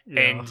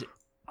 Yeah.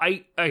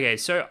 And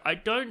so I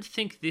don't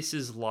think this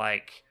is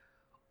like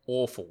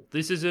awful.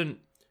 This isn't,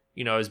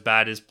 as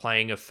bad as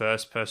playing a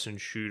first-person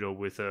shooter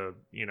with a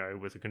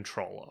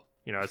controller.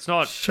 It's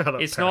not. Shut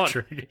up, it's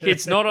Patrick. not.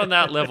 It's not on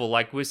that level.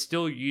 Like we're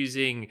still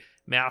using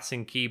mouse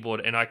and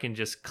keyboard, and I can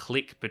just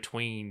click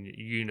between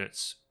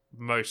units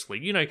mostly.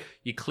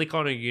 You click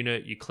on a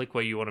unit, you click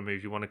where you want to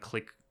move. You want to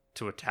click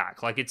to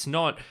attack. Like it's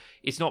not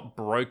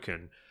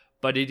broken,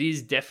 but it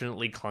is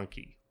definitely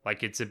clunky.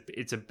 Like it's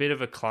a bit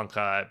of a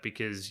clunker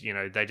because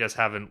they just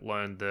haven't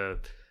learned the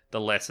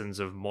lessons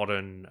of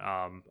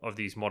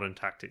these modern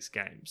tactics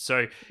games.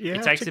 So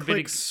it takes a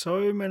bit of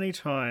so many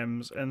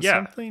times, and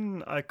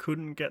something I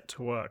couldn't get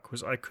to work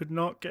was I could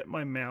not get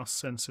my mouse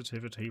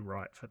sensitivity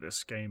right for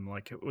this game.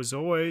 Like it was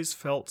always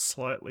felt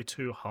slightly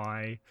too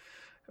high.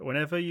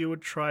 Whenever you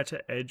would try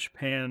to edge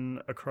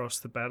pan across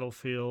the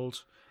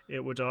battlefield,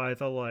 it would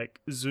either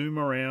like zoom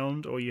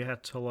around or you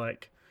had to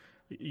like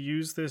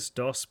use this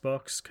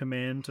DOSBox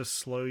command to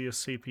slow your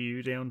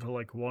CPU down to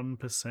like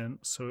 1%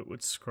 so it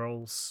would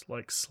scroll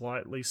like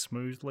slightly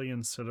smoothly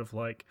instead of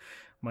like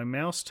my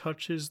mouse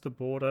touches the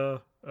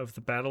border of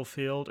the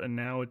battlefield, and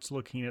now it's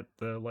looking at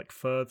the like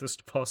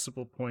furthest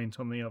possible point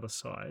on the other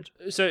side.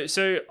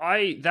 So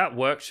I that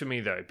worked for me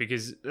though,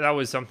 because that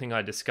was something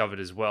I discovered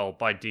as well.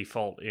 By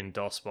default in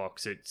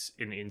DOSBox, it's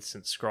an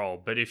instant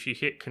scroll, but if you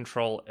hit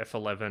Control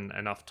F11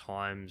 enough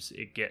times,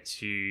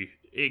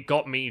 it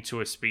got me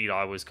to a speed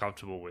I was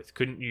comfortable with.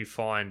 Couldn't you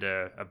find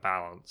a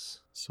balance?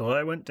 So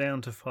I went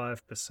down to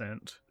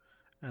 5%,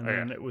 and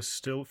then it was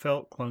still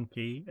felt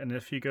clunky. And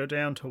if you go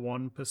down to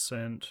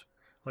 1%,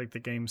 like the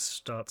game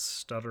starts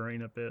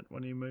stuttering a bit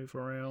when you move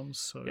around.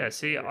 So yeah,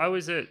 see, I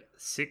was at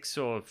 6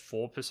 or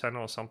 4%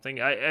 or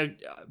something. I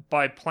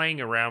by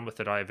playing around with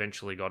it, I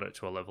eventually got it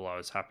to a level I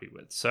was happy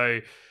with. So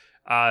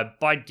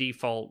by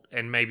default,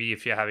 and maybe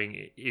if you're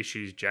having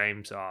issues,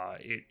 James,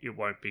 it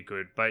won't be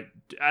good. But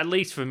at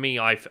least for me,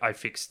 I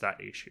fixed that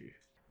issue.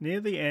 Near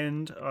the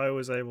end, I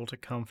was able to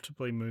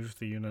comfortably move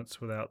the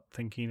units without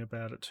thinking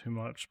about it too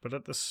much. But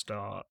at the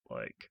start,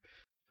 like,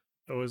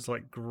 I was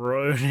like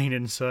groaning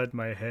inside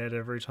my head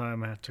every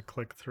time I had to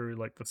click through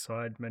like the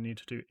side menu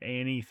to do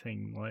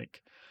anything.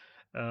 Like,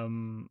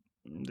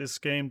 this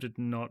game did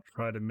not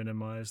try to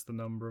minimize the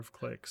number of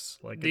clicks.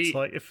 Like,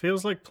 it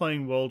feels like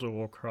playing World of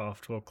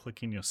Warcraft while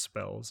clicking your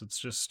spells. It's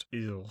just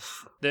ill.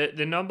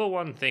 The number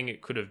one thing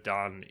it could have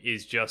done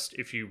is just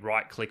if you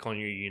right click on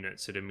your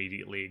units, it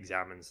immediately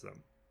examines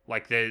them.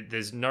 Like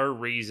there's no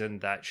reason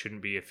that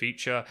shouldn't be a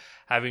feature.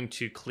 Having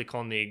to click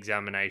on the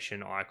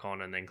examination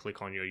icon and then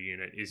click on your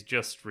unit is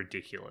just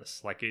ridiculous.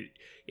 Like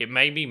it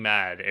made me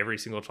mad every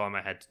single time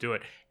I had to do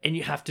it, and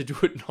you have to do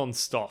it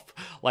non-stop.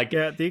 Like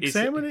yeah, the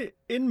examiner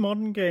in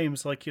modern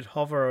games, like you'd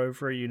hover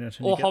over a unit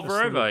and you get this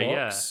little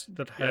box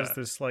that has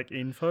this like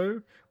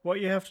info.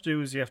 What you have to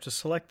do is you have to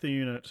select the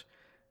unit,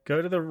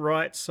 go to the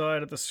right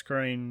side of the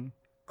screen,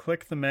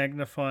 click the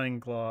magnifying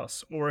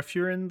glass, or if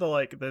you're in the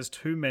like there's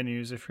two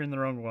menus, if you're in the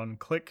wrong one,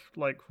 click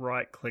like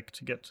right click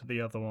to get to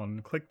the other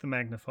one, click the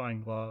magnifying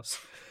glass,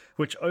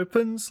 which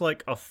opens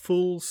like a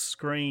full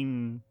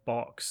screen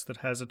box that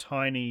has a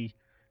tiny,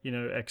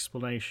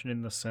 explanation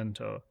in the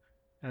center,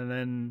 and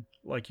then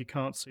like you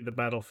can't see the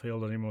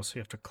battlefield anymore, so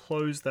you have to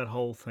close that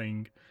whole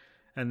thing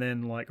and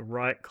then like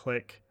right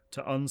click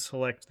to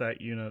unselect that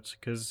unit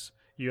because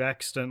you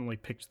accidentally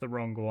picked the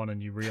wrong one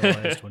and you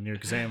realized when you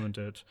examined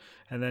it,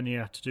 and then you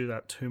have to do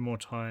that 2 more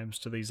times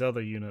to these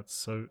other units.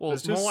 So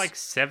it's more like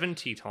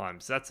 70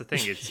 times. That's the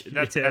thing.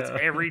 That's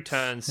every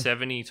turn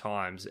 70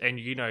 times, and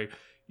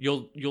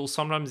you'll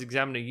sometimes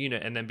examine a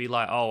unit and then be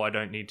like, oh, I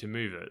don't need to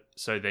move it.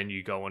 So then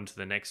you go on to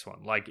the next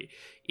one. Like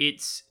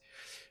it's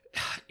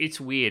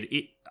weird.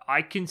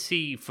 I can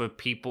see for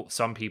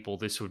some people,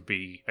 this would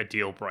be a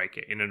deal breaker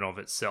in and of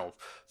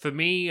itself. For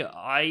me,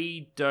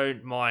 I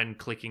don't mind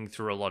clicking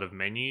through a lot of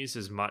menus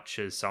as much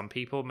as some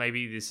people.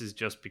 Maybe this is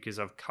just because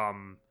I've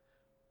come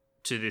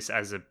to this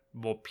as a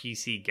more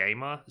PC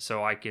gamer,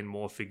 so I can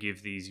more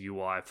forgive these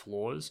UI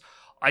flaws.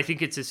 I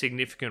think it's a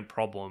significant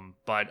problem,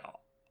 but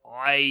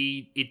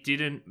it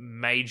didn't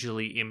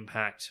majorly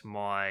impact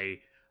my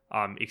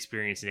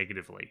experience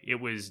negatively. It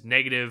was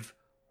negative.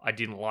 I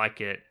didn't like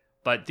it.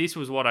 But this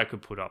was what I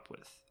could put up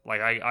with.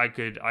 Like I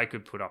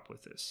could put up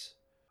with this.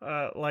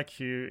 Like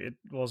you, it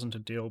wasn't a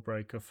deal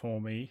breaker for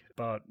me,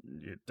 but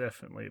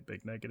definitely a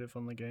big negative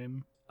on the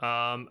game.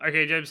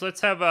 Okay, James,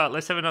 let's have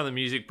another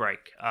music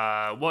break.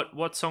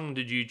 What song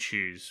did you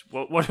choose?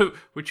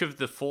 Which of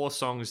the 4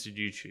 songs did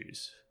you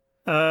choose?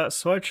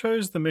 So I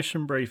chose the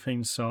mission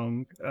briefing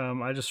song.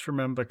 I just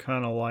remember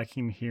kind of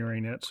liking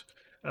hearing it.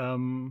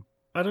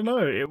 I don't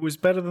know, it was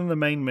better than the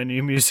main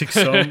menu music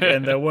song,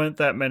 and there weren't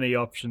that many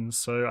options,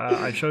 so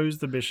I chose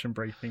the mission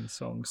briefing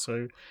song.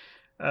 So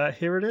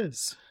here it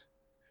is.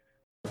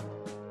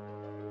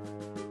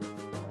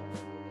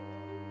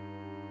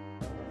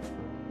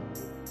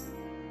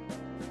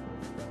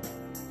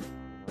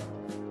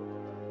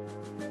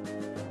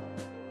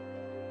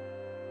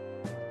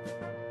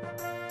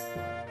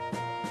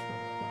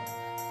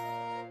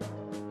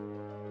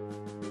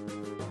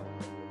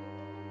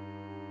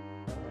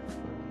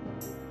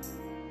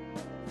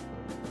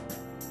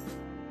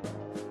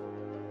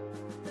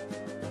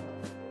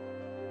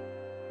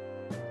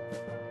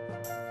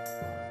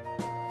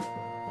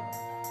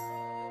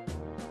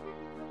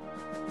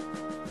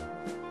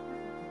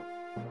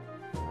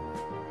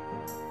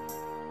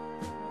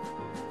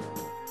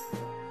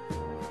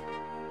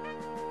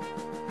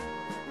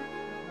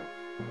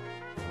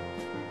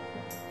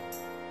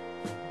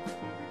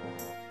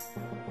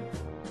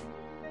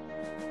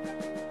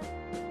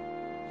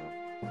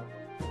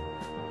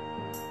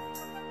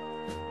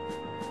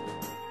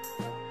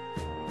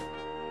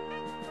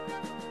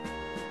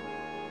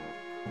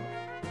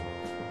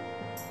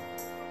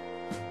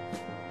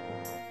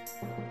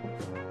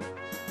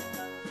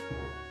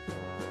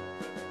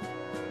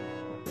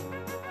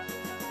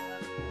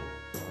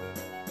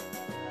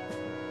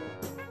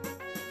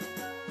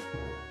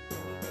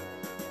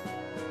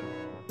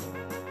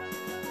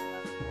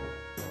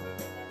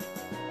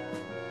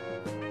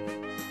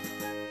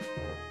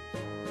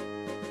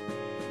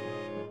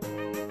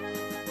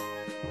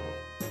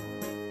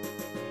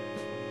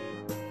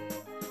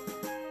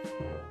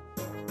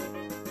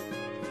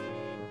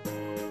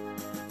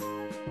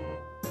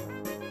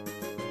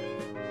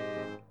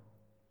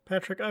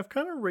 Patrick, I've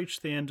kind of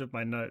reached the end of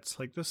my notes.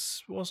 Like,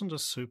 this wasn't a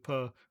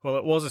super... Well,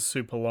 it was a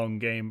super long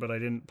game, but I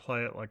didn't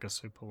play it like a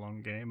super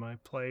long game. I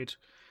played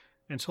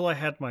until I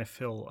had my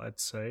fill, I'd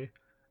say.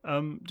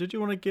 Did you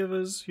want to give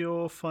us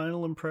your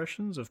final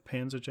impressions of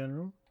Panzer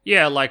General?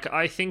 Yeah, like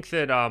I think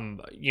that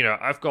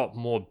I've got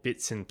more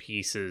bits and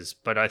pieces,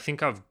 but I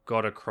think I've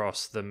got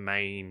across the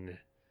main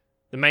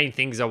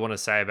things I want to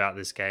say about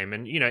this game.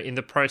 And in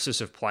the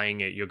process of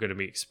playing it, you're going to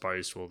be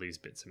exposed to all these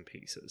bits and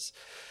pieces.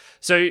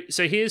 So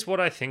here's what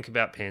I think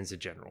about Panzer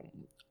General.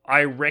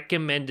 I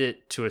recommend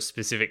it to a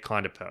specific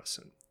kind of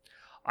person.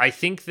 I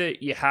think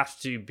that you have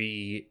to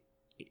be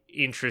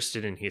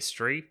interested in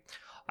history.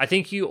 I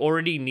think you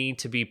already need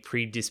to be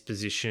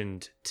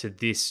predispositioned to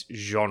this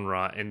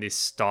genre and this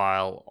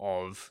style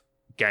of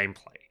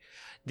gameplay.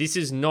 This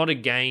is not a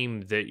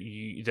game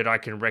that I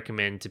can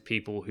recommend to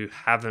people who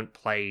haven't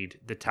played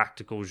the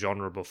tactical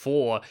genre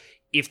before.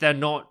 If they're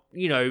not,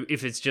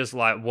 if it's just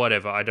like,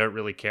 whatever, I don't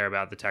really care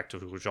about the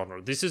tactical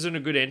genre. This isn't a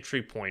good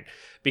entry point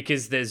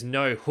because there's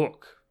no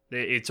hook.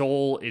 It's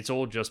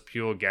all just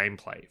pure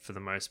gameplay for the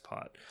most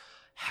part.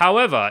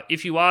 However,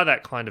 if you are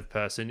that kind of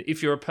person,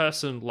 if you're a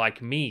person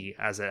like me,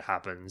 as it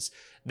happens,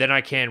 then I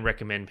can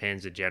recommend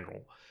Panzer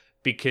General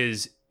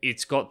because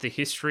it's got the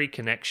history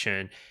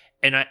connection,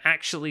 and I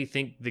actually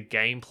think the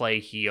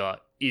gameplay here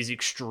is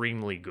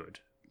extremely good.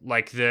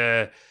 Like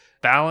the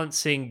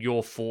balancing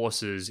your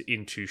forces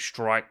into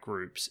strike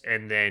groups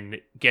and then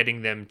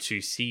getting them to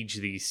siege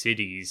these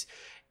cities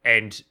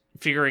and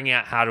figuring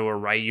out how to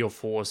array your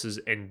forces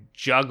and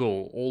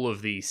juggle all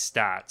of these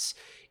stats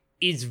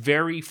is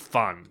very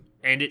fun.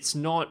 And it's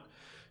not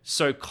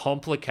so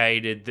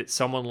complicated that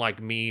someone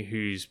like me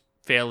who's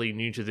fairly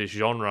new to this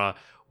genre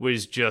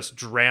was just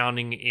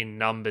drowning in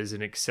numbers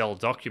and Excel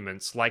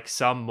documents like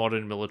some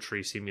modern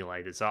military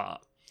simulators are.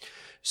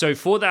 So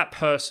for that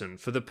person,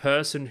 for the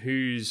person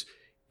who's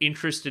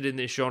interested in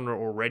this genre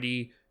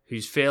already,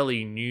 who's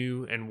fairly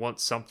new and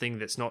wants something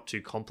that's not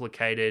too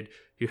complicated,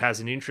 who has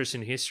an interest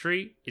in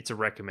history, it's a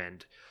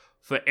recommend.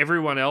 For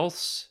everyone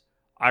else,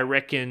 I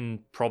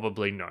reckon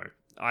probably no.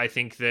 I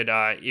think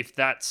that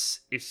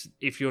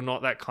if you're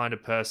not that kind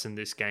of person,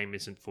 this game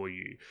isn't for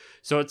you.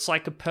 So it's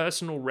like a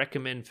personal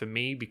recommend for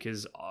me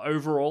because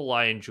overall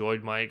I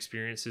enjoyed my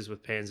experiences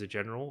with Panzer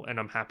General and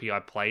I'm happy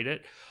I played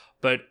it.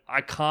 But I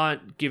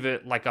can't give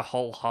it like a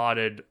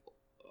wholehearted,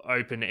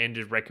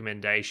 open-ended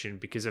recommendation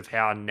because of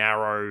how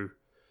narrow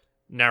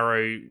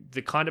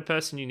the kind of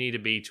person you need to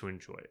be to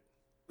enjoy it.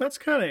 That's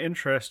kind of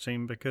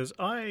interesting because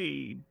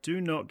I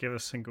do not give a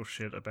single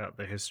shit about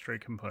the history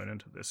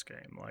component of this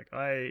game. Like,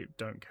 I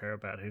don't care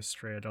about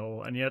history at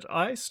all, and yet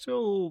I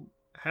still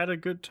had a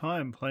good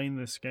time playing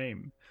this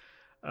game.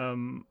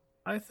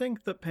 I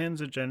think that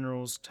Panzer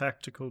General's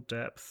tactical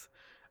depth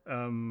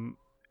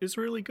is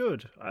really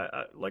good.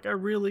 I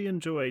really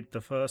enjoyed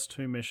the first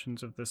two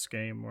missions of this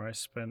game where I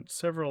spent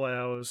several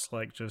hours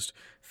like just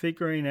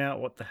figuring out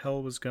what the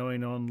hell was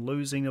going on,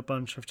 losing a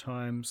bunch of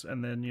times,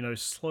 and then,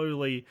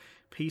 slowly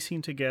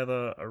piecing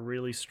together a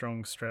really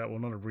strong well,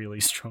 not a really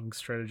strong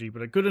strategy,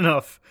 but a good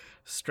enough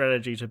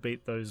strategy to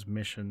beat those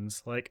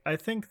missions. Like, I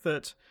think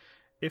that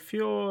if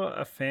you're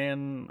a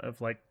fan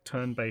of like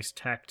turn-based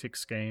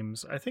tactics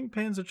games, I think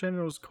Panzer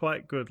General is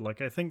quite good.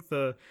 Like, I think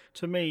to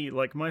me,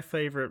 like, my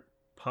favorite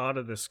part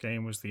of this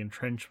game was the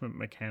entrenchment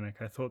mechanic.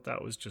 I thought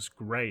that was just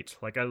great.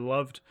 Like, I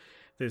loved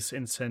this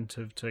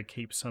incentive to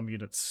keep some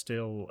units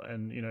still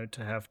and,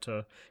 to have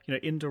to,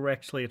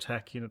 indirectly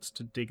attack units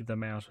to dig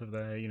them out of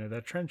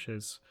their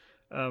trenches.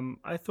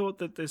 I thought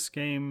that this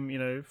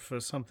game, for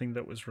something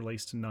that was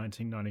released in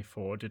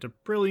 1994, did a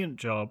brilliant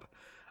job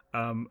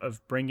of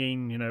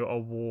bringing, a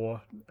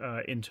war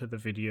into the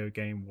video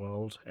game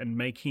world and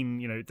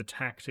making, the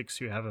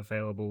tactics you have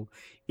available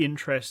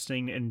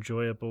interesting,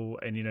 enjoyable,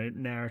 and,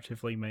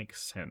 narratively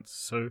makes sense.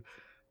 So,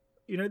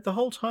 the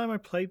whole time I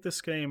played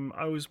this game,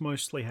 I was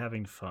mostly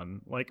having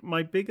fun. Like,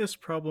 my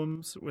biggest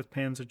problems with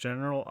Panzer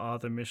General are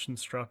the mission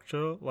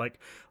structure. Like,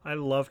 I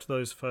loved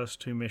those first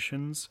two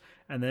missions,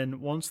 and then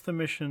once the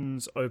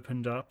missions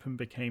opened up and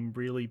became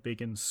really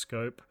big in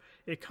scope,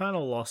 it kind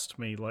of lost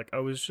me. Like, I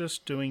was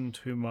just doing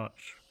too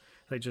much.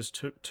 They just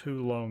took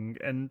too long.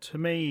 And to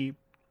me,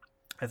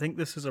 I think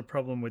this is a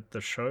problem with the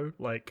show.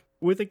 Like,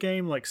 with a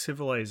game like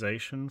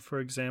Civilization, for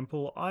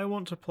example, I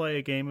want to play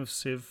a game of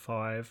Civ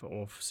 5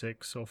 or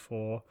 6 or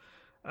 4.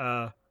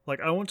 I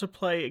want to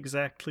play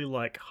exactly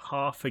like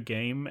half a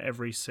game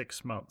every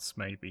 6 months,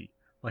 maybe.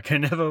 Like, I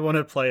never want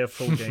to play a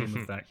full game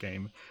of that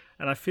game.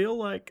 And I feel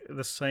like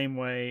the same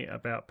way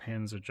about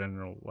Panzer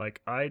General. Like,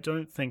 I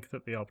don't think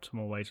that the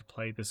optimal way to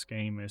play this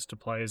game is to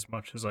play as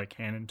much as I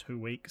can in 2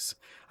 weeks.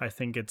 I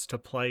think it's to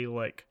play,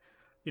 like,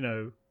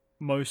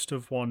 most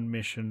of one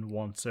mission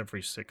once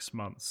every 6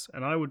 months.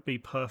 And I would be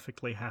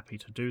perfectly happy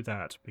to do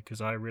that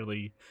because I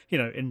really,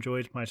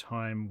 enjoyed my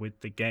time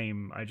with the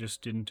game. I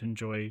just didn't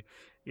enjoy,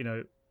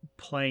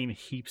 playing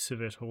heaps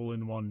of it all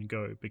in one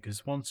go,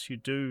 because once you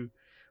do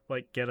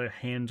like get a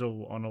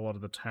handle on a lot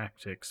of the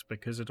tactics,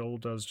 because it all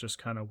does just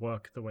kind of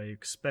work the way you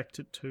expect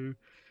it to,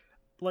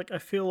 like, I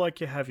feel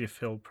like you have your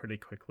fill pretty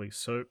quickly.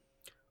 So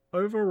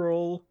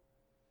overall,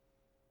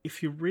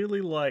 if you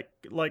really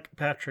like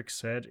Patrick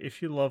said,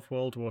 if you love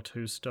World War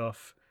II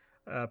stuff,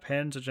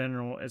 Panzer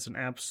General is an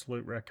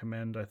absolute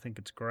recommend. I think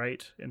it's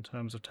great in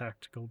terms of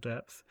tactical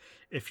depth.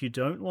 If you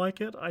don't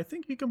like it, I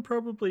think you can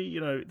probably,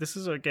 this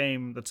is a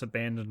game that's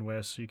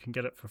abandonware, so you can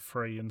get it for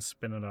free and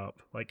spin it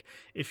up. Like,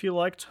 if you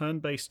like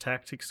turn-based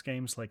tactics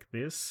games like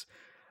this,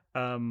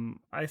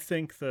 I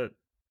think that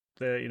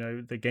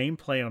the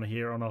gameplay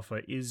on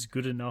offer is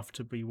good enough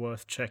to be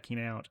worth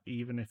checking out,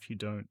 even if you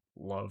don't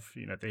love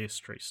the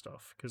history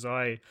stuff. Because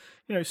I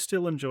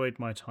still enjoyed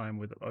my time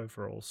with it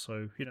overall.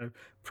 So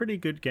pretty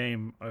good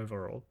game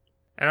overall.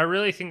 And I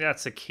really think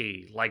that's a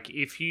key. Like,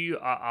 if you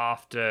are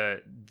after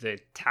the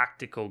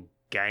tactical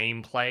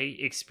gameplay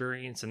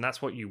experience, and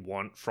that's what you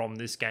want from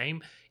this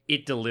game,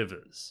 it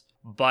delivers.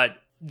 But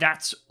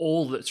that's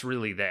all that's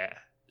really there.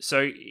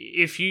 So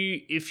if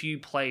you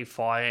play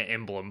Fire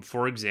Emblem,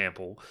 for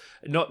example,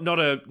 not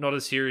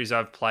a series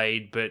I've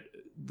played, but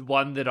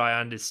one that I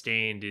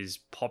understand is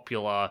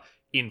popular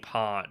in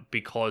part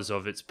because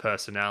of its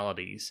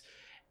personalities,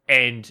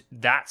 and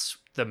that's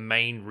the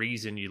main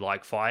reason you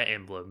like Fire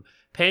Emblem,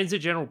 Panzer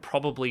General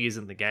probably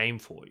isn't the game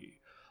for you.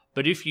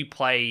 But if you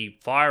play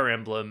Fire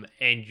Emblem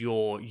and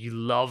you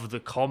love the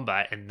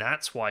combat and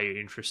that's why you're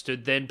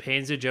interested, then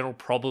Panzer General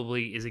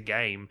probably is a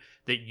game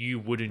that you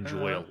would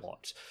enjoy a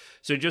lot.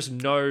 So just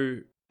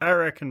know... I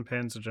reckon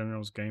Panzer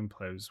General's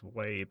gameplay is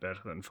way better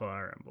than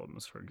Fire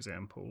Emblem's, for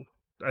example.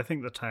 I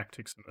think the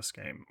tactics in this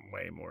game are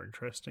way more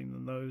interesting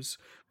than those.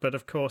 But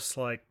of course,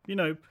 like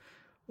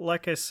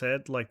I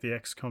said, like the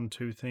XCOM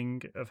 2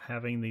 thing of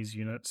having these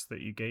units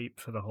that you gape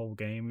for the whole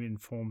game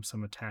informs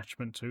some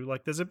attachment to.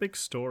 Like, there's a big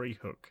story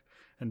hook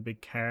and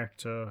big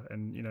character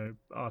and,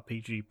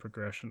 RPG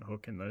progression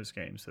hook in those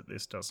games that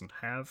this doesn't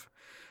have.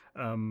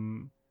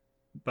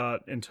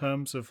 But in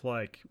terms of,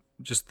 like,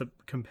 just the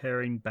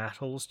comparing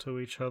battles to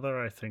each other,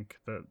 I think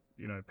that,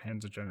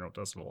 Panzer General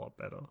does it a lot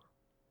better.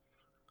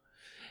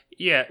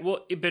 Yeah,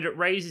 well, but it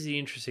raises the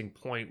interesting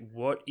point.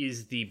 What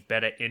is the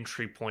better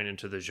entry point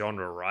into the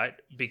genre, right?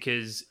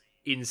 Because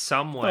in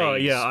some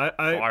ways,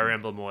 Fire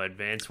Emblem or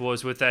Advance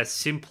Wars with a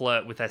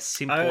simpler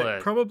I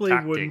probably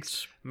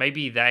tactics,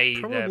 maybe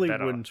they're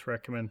better. Wouldn't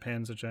recommend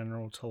Panzer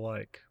General to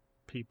like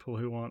people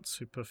who aren't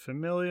super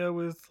familiar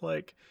with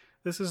like.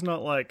 This is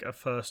not like a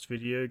first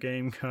video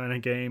game kind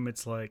of game.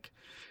 It's like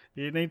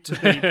you need to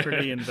be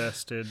pretty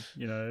invested,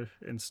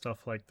 in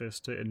stuff like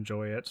this to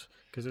enjoy it,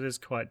 because it is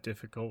quite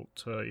difficult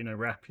to,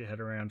 wrap your head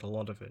around a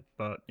lot of it.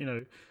 But,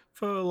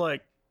 for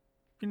like,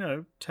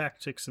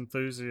 tactics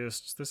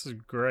enthusiasts, this is a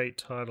great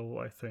title,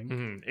 I think.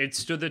 Mm-hmm. It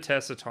stood the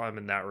test of time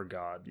in that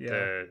regard,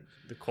 the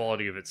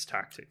quality of its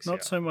tactics.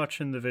 Not so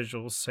much in the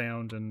visual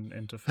sound and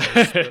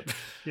interface, but,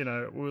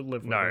 we'll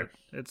live with it.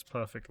 It's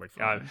perfectly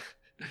fine.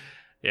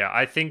 Yeah,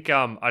 I think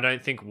I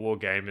don't think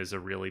Wargamers are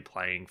really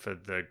playing for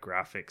the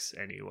graphics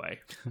anyway,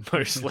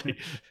 mostly.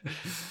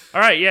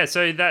 All right, yeah,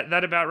 so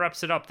that about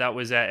wraps it up. That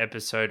was our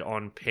episode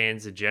on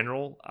Panzer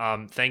General.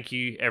 Thank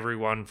you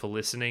everyone for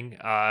listening.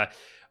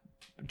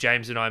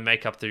 James and I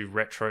make up the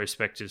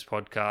Retrospectives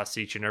podcast.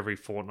 Each and every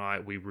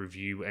fortnight we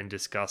review and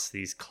discuss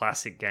these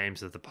classic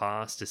games of the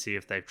past to see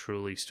if they've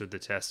truly stood the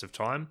test of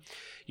time.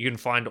 You can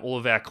find all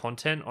of our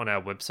content on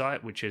our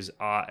website, which is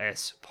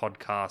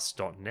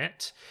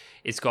rspodcast.net.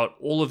 It's got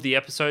all of the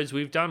episodes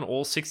we've done,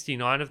 all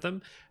 69 of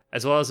them,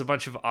 as well as a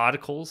bunch of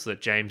articles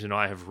that James and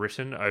I have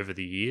written over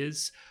the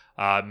years.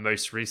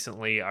 Most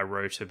recently, I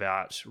wrote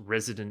about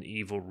Resident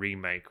Evil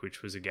Remake,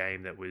 which was a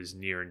game that was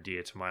near and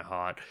dear to my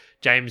heart.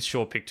 James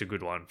sure picked a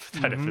good one for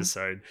that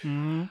episode.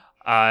 Mm-hmm.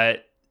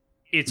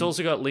 It's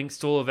also got links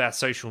to all of our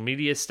social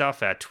media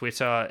stuff, our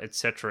Twitter,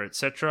 etc.,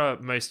 etc.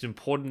 Most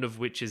important of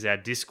which is our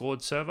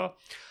Discord server.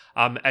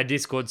 Our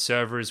Discord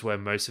server is where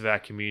most of our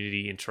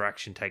community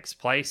interaction takes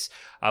place.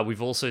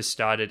 We've also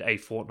started a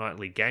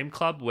fortnightly game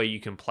club where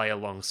you can play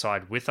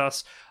alongside with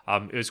us.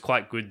 It was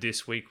quite good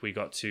this week. We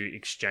got to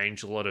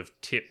exchange a lot of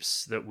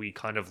tips that we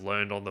kind of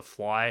learned on the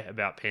fly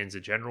about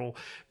Panzer General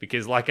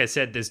because, like I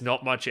said, there's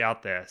not much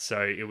out there.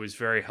 So it was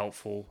very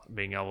helpful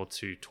being able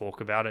to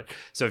talk about it.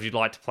 So if you'd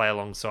like to play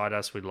alongside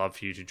us, we'd love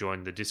for you to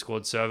join the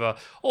Discord server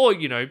or,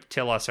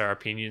 tell us our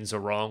opinions are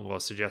wrong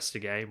or suggest a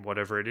game,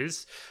 whatever it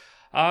is.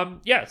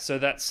 So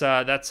that's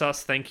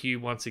us. Thank you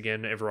once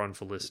again, everyone,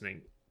 for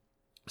listening.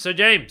 So,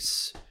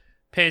 James,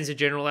 Panzer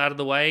General out of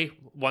the way.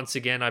 Once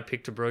again, I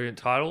picked a brilliant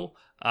title.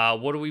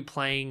 What are we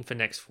playing for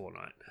next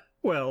fortnight?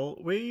 Well,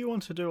 we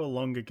want to do a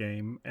longer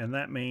game, and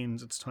that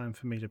means it's time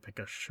for me to pick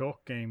a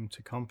short game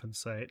to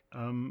compensate.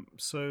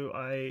 So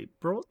I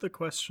brought the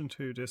question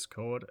to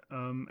Discord,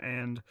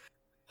 and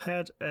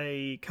had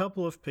a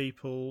couple of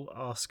people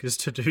ask us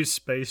to do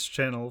Space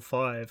Channel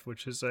 5,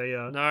 which is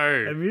a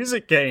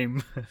music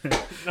game.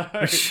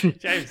 No,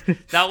 James,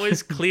 that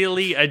was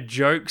clearly a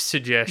joke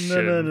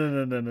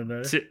suggestion.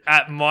 No.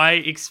 At my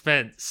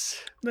expense.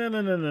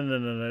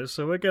 No.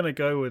 So we're going to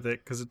go with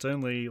it because it's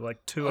only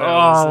like 2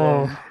 hours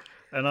long.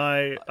 And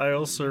I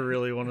also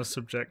really want to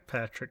subject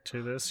Patrick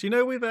to this.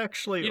 We've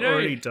actually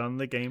already done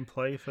the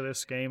gameplay for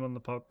this game on the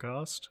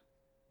podcast.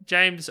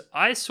 James,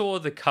 I saw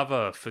the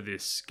cover for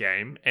this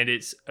game, and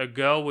it's a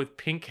girl with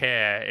pink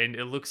hair, and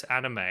it looks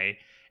anime.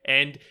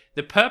 And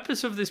the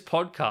purpose of this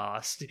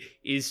podcast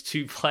is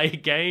to play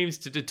games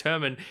to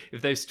determine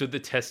if they've stood the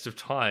test of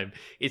time.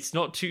 It's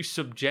not to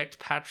subject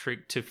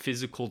Patrick to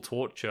physical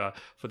torture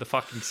for the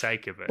fucking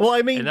sake of it. Well,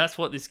 I mean, and that's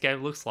what this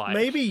game looks like.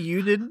 Maybe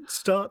you didn't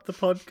start the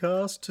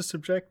podcast to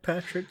subject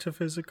Patrick to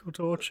physical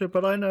torture,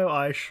 but I know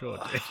I sure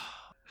did.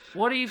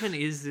 What even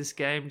is this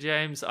game,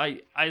 James? I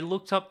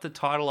looked up the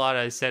title art,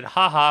 I said,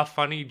 haha,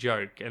 funny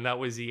joke, and that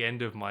was the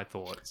end of my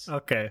thoughts.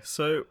 Okay,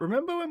 so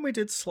remember when we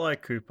did Sly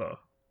Cooper?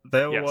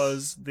 There Yes.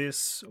 was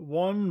this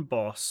one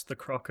boss, the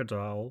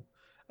crocodile,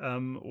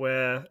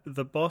 where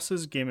the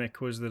boss's gimmick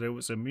was that it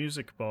was a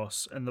music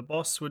boss, and the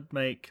boss would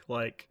make,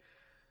 like,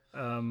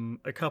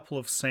 a couple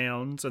of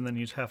sounds, and then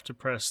you'd have to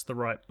press the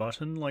right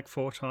button, like,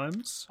 4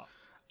 times.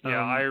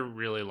 Yeah, I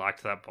really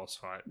liked that boss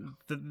fight.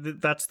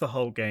 That's the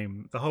whole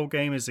game. The whole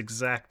game is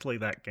exactly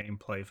that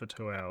gameplay for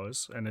 2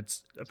 hours, and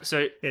it's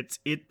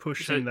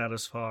pushing that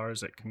as far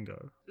as it can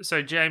go.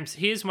 So, James,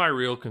 here's my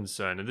real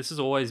concern, and this has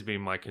always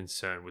been my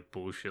concern with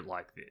bullshit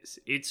like this.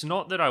 It's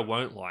not that I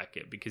won't like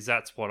it, because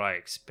that's what I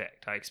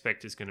expect. I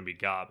expect it's going to be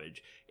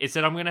garbage. It's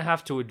that I'm going to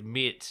have to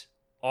admit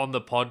on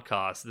the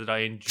podcast that I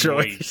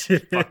enjoy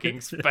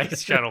fucking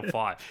Space Channel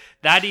 5.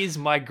 That is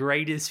my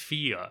greatest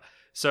fear.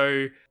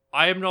 So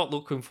I am not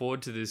looking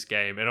forward to this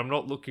game, and I'm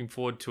not looking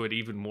forward to it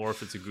even more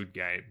if it's a good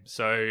game.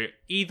 So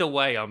either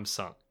way, I'm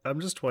sunk. I'm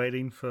just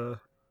waiting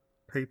for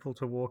people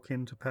to walk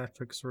into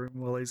Patrick's room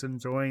while he's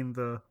enjoying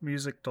the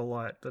music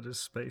delight that is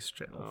Space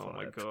Channel 5. Oh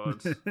my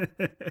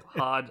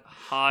god.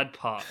 hard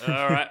part.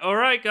 All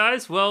right,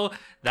 guys. Well,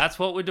 that's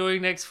what we're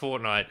doing next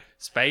fortnight.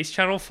 Space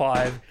Channel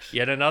 5,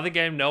 yet another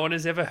game no one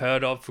has ever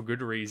heard of for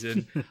good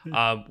reason.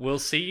 We'll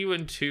see you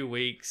in 2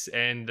 weeks,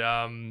 and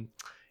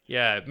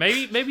yeah,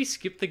 maybe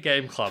skip the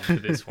game club for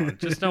this one.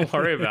 Just don't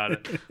worry about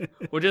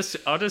it.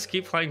 I'll just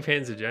keep playing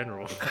Panzer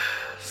General.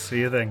 See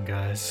you then,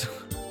 guys.